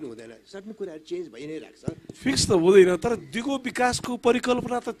कहिले पनि हुँदैन, सर्टन कुराहरू चेन्ज भइ नै राख्छ। फिक्स त हुँदैन, तर दिगो विकासको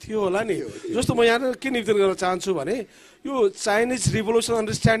परिकल्पना त थियो होला नि। जस्तो म यहाँ के निवेदन गर्न चाहन्छु भने यो Chinese revolution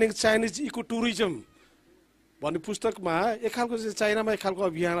understanding Chinese eco tourism भन्ने पुस्तकमा एक खालको चाहिँ चाइनामा एक खालको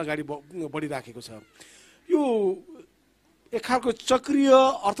अभियान अगाडि बढिराखेको छ। यो एक खालको चक्रीय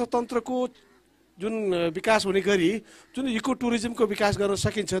अर्थतन्त्रको जुन विकास हुने गरी जुन इको टुरिज्मको विकास गर्न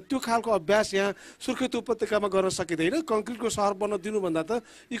सकिन्छ त्यो खालको अभ्यास यहाँ सुर्खेत उपत्यकामा गर्न सकिँदैन। कङ्क्रिटको सहर बन्न दिनुभन्दा त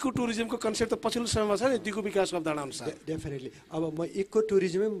इको टुरिज्मको कन्सेप्ट त पछिल्लो समयमा छ नि दिगो विकासको अवधारणा अनुसार। डेफिनेटली अब म इको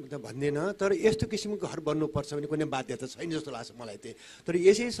टुरिज्म त भन्दिनँ, तर यस्तो किसिमको घर बन्नुपर्छ भने कुनै बाध्यता छैन जस्तो लाग्छ मलाई चाहिँ। तर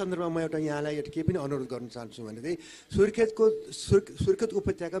यसै सन्दर्भमा म एउटा यहाँलाई एउटा केही पनि अनुरोध गर्न चाहन्छु भने चाहिँ सुर्खेत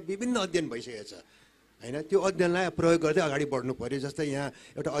उपत्यका विभिन्न अध्ययन भइसकेको छ होइन, त्यो अध्ययनलाई प्रयोग गर्दै अगाडि बढ्नु पऱ्यो। जस्तै यहाँ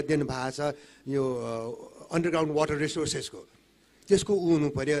एउटा अध्ययन भएको छ यो अन्डरग्राउन्ड वाटर रिसोर्सेसको, त्यसको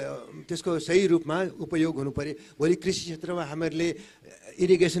हुनु पऱ्यो, त्यसको सही रूपमा उपयोग हुनु पऱ्यो। भोलि कृषि क्षेत्रमा हामीहरूले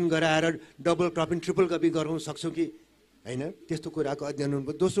इरिगेसन गराएर डबल क्रपिङ ट्रिपल क्रपिङ गराउन सक्छौँ कि होइन, त्यस्तो कुराको अध्ययन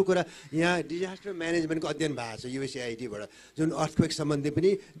हुनु। दोस्रो कुरा यहाँ डिजास्टर म्यानेजमेन्टको अध्ययन भएको छ युएसएआइटीबाट, जुन अर्थक्वेक सम्बन्धी पनि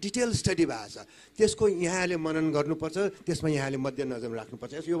डिटेल स्टडी भएको छ, त्यसको यहाँले मनन गर्नुपर्छ, त्यसमा यहाँले मध्यनजर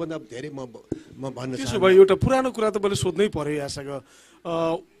राख्नुपर्छ। योभन्दा धेरै म भन्न चाहन्छु। त्यसो भए एउटा पुरानो कुरा त मैले सोध्नै पर्यो यहाँसँग,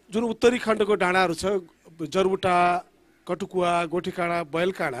 जुन उत्तरी खण्डको डाँडाहरू छ जरबुटा, कटुकुवा, गोठीकाँडा,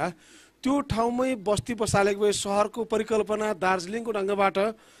 बैलकाँडा, त्यो ठाउँमै बस्ती बसालेको भए सहरको परिकल्पना दार्जिलिङको ढङ्गबाट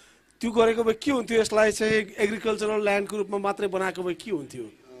त्यो गरेको भए के हुन्थ्यो? यसलाई चाहिँ एग्रिकल्चरल ल्यान्डको रूपमा मात्रै बनाएको भए के हुन्थ्यो?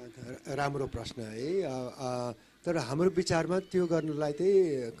 राम्रो प्रश्न है। तर हाम्रो विचारमा त्यो गर्नलाई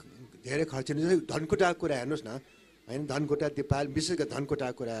चाहिँ धेरै खर्च हुन्छ। धनकुटाको कुरा हेर्नुहोस् न होइन, धनकुटा दिपाल विशेष गरी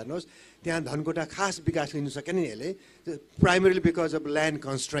धनकुटाको कुरा हेर्नुहोस्, त्यहाँ धनकुटा खास विकास लिनु सकेन नि यसले, primarily because of land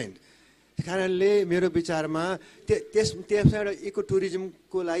constraint. त्यस कारणले मेरो विचारमा त्यसमा एउटा इको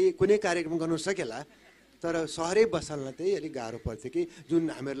टुरिज्मको लागि कुनै कार्यक्रम गर्नु सकेला, तर सहरै बसाल्न चाहिँ अलिक गाह्रो पर्थ्यो कि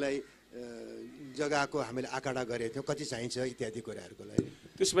जुन हामीहरूलाई जग्गाको हामीले आँकडा गरेको थियौँ कति चाहिन्छ इत्यादि कुराहरूको लागि।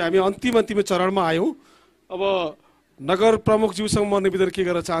 त्यसो भए हामी अन्तिम चरणमा आयौँ। अब नगर प्रमुखज्यूसँग म निवेदन के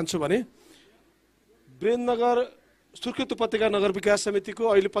गर्न चाहन्छु भने वीरेन्द्रनगर सुर्खेत उपत्यका नगर विकास समितिको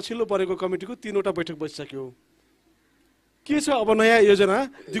अहिले पछिल्लो बनेको कमिटीको 3वटा बैठक बसिसक्यो। के छ अब नयाँ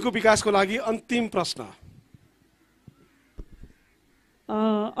योजना दिगो विकासको लागि? अन्तिम प्रश्न।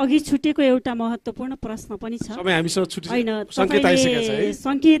 अघि छुटेको एउटा महत्त्वपूर्ण प्रश्न पनि छ होइन,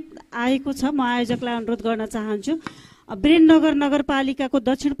 सङ्केत आएको छ, म आयोजकलाई अनुरोध गर्न चाहन्छु। वीरेन्द्रनगर नगरपालिकाको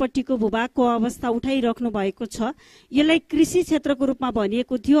दक्षिणपट्टिको भूभागको अवस्था उठाइराख्नु भएको छ। यसलाई कृषि क्षेत्रको रूपमा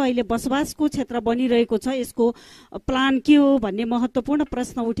भनिएको थियो, अहिले बसोबासको क्षेत्र बनिरहेको छ। यसको प्लान के हो भन्ने महत्त्वपूर्ण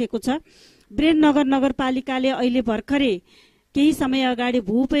प्रश्न उठेको छ। वीरेन्द्रनगर नगरपालिकाले अहिले भर्खरै केही समय अगाडि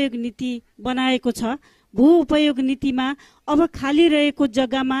भू उपयोग नीति बनाएको छ। भू उपयोग नीतिमा अब खाली रहेको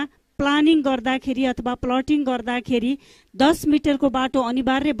जग्गामा प्लानिङ गर्दाखेरि अथवा प्लटिङ गर्दाखेरि 10 मिटरको बाटो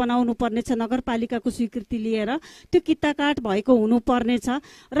अनिवार्य बनाउनु पर्नेछ नगरपालिकाको स्वीकृति लिएर, त्यो किताकाट भएको हुनुपर्नेछ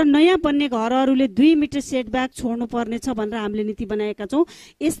र नयाँ बन्ने घरहरूले 2 मिटर सेटब्याक छोड्नु पर्नेछ भनेर हामीले नीति बनाएका छौँ।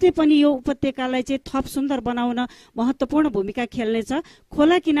 यसले पनि यो उपत्यकालाई चाहिँ थप सुन्दर बनाउन महत्त्वपूर्ण भूमिका खेल्नेछ।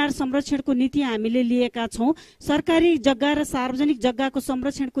 खोला किनार संरक्षणको नीति हामीले लिएका छौँ, सरकारी जग्गा र सार्वजनिक जग्गाको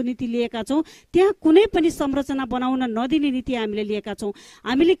संरक्षणको नीति लिएका छौँ, त्यहाँ कुनै पनि संरचना बनाउन नदिने नीति हामीले लिएका छौँ।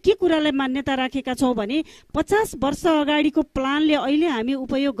 हामीले के कुरालाई मान्यता राखेका छौँ भने 50 वर्ष अगाडिको प्लानले अहिले हामी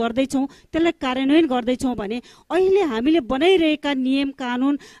उपयोग गर्दैछौँ, त्यसलाई कार्यान्वयन गर्दैछौँ भने अहिले हामीले बनाइरहेका नियम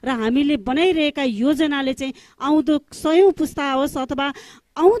कानुन र हामीले बनाइरहेका योजनाले चाहिँ आउँदो 100औं पुस्ता होस् अथवा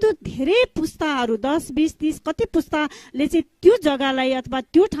आउँदो धेरै पुस्ताहरू 10, 20, 30 कति पुस्ताले चाहिँ त्यो जग्गालाई अथवा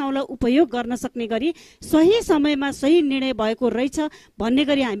त्यो ठाउँलाई उपयोग गर्न सक्ने गरी सही समयमा सही निर्णय भएको रहेछ भन्ने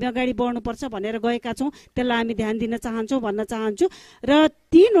गरी हामी अगाडि बढ्नुपर्छ भनेर गएका छौँ। त्यसलाई हामी ध्यान दिन चाहन्छौँ भन्न चाहन्छु। र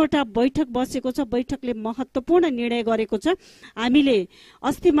 3वटा बैठक बसेको छ, बैठकले महत्त्वपूर्ण निर्णय गरेको छ। हामीले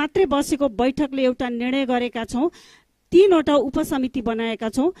अस्ति मात्रै बसेको बैठकले एउटा निर्णय गरेका छौँ, 3वटा उपसमिति बनाएका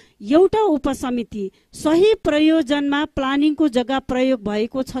छौँ। एउटा उपसमिति सही प्रयोजनमा प्लानिङको जग्गा प्रयोग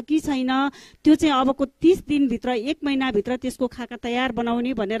भएको छ कि छैन त्यो चाहिँ अबको 30 दिनभित्र 1 महिनाभित्र त्यसको खाका तयार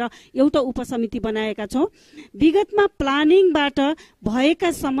बनाउने भनेर एउटा उपसमिति बनाएका छौँ। विगतमा प्लानिङबाट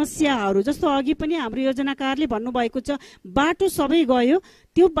भएका समस्याहरू जस्तो अघि पनि हाम्रो योजनाकारले भन्नुभएको छ, बाटो सबै गयो,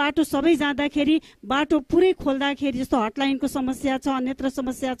 त्यो बाटो सबै जाँदाखेरि बाटो पुरै खोल्दाखेरि जस्तो हटलाइनको समस्या छ, अन्यत्र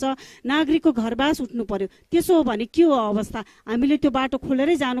समस्या छ, नागरिकको घरबास उठ्नु पर्यो। त्यसो हो भने के हो अवस्था? हामीले त्यो बाटो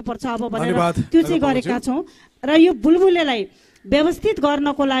खोलेरै जानुपर्छ अब भनेर त्यो चाहिँ गरेका छौँ। र यो बुलबुलेलाई व्यवस्थित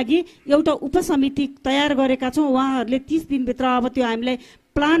गर्नको लागि एउटा उपसमिति तयार गरेका छौँ। उहाँहरूले 30 दिनभित्र अब त्यो हामीलाई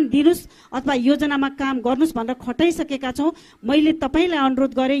प्लान दिनुस् अथवा योजनामा काम गर्नुस् भनेर खटाइसकेका छौँ। मैले तपाईँलाई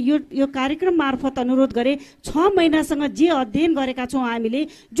अनुरोध गरेँ, यो कार्यक्रम मार्फत अनुरोध गरेँ, 6 महिनासँग जे अध्ययन गरेका छौँ हामीले,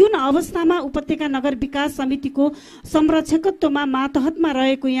 जुन अवस्थामा उपत्यका नगर विकास समितिको संरक्षकत्वमा मातहतमा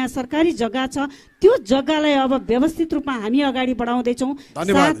रहेको यहाँ सरकारी जग्गा छ, त्यो जग्गालाई अब व्यवस्थित रूपमा हामी अगाडि बढाउँदैछौँ।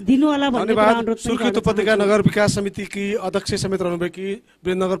 साथ दिनुहोला भन्ने अनुरोध। सुर्खेत उपत्यका नगर विकास समितिकी अध्यक्ष समेत रहनुभएकी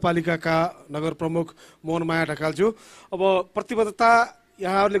वीरेन्द्र नगरपालिकाका नगर प्रमुख मोहन माया ढकालज्यू, अब प्रतिबद्धता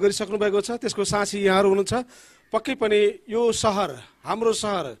यहाँहरूले गरिसक्नु भएको छ, त्यसको साक्षी यहाँहरू हुनुहुन्छ। पक्कै पनि यो सहर, हाम्रो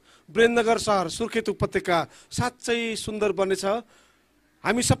सहर वीरेन्द्रनगर सहर सुर्खेत उपत्यका साँच्चै सुन्दर बन्नेछ।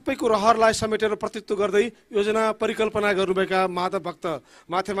 हामी सबैको रहरलाई समेटेर प्रतित्व गर्दै योजना परिकल्पना गर्नुभएका माधव भक्त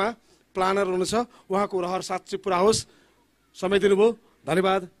माथेमा प्लानर हुनुहुन्छ, उहाँको रहर साँच्चै पुरा होस्। समय दिनुभयो,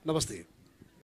 धन्यवाद, नमस्ते।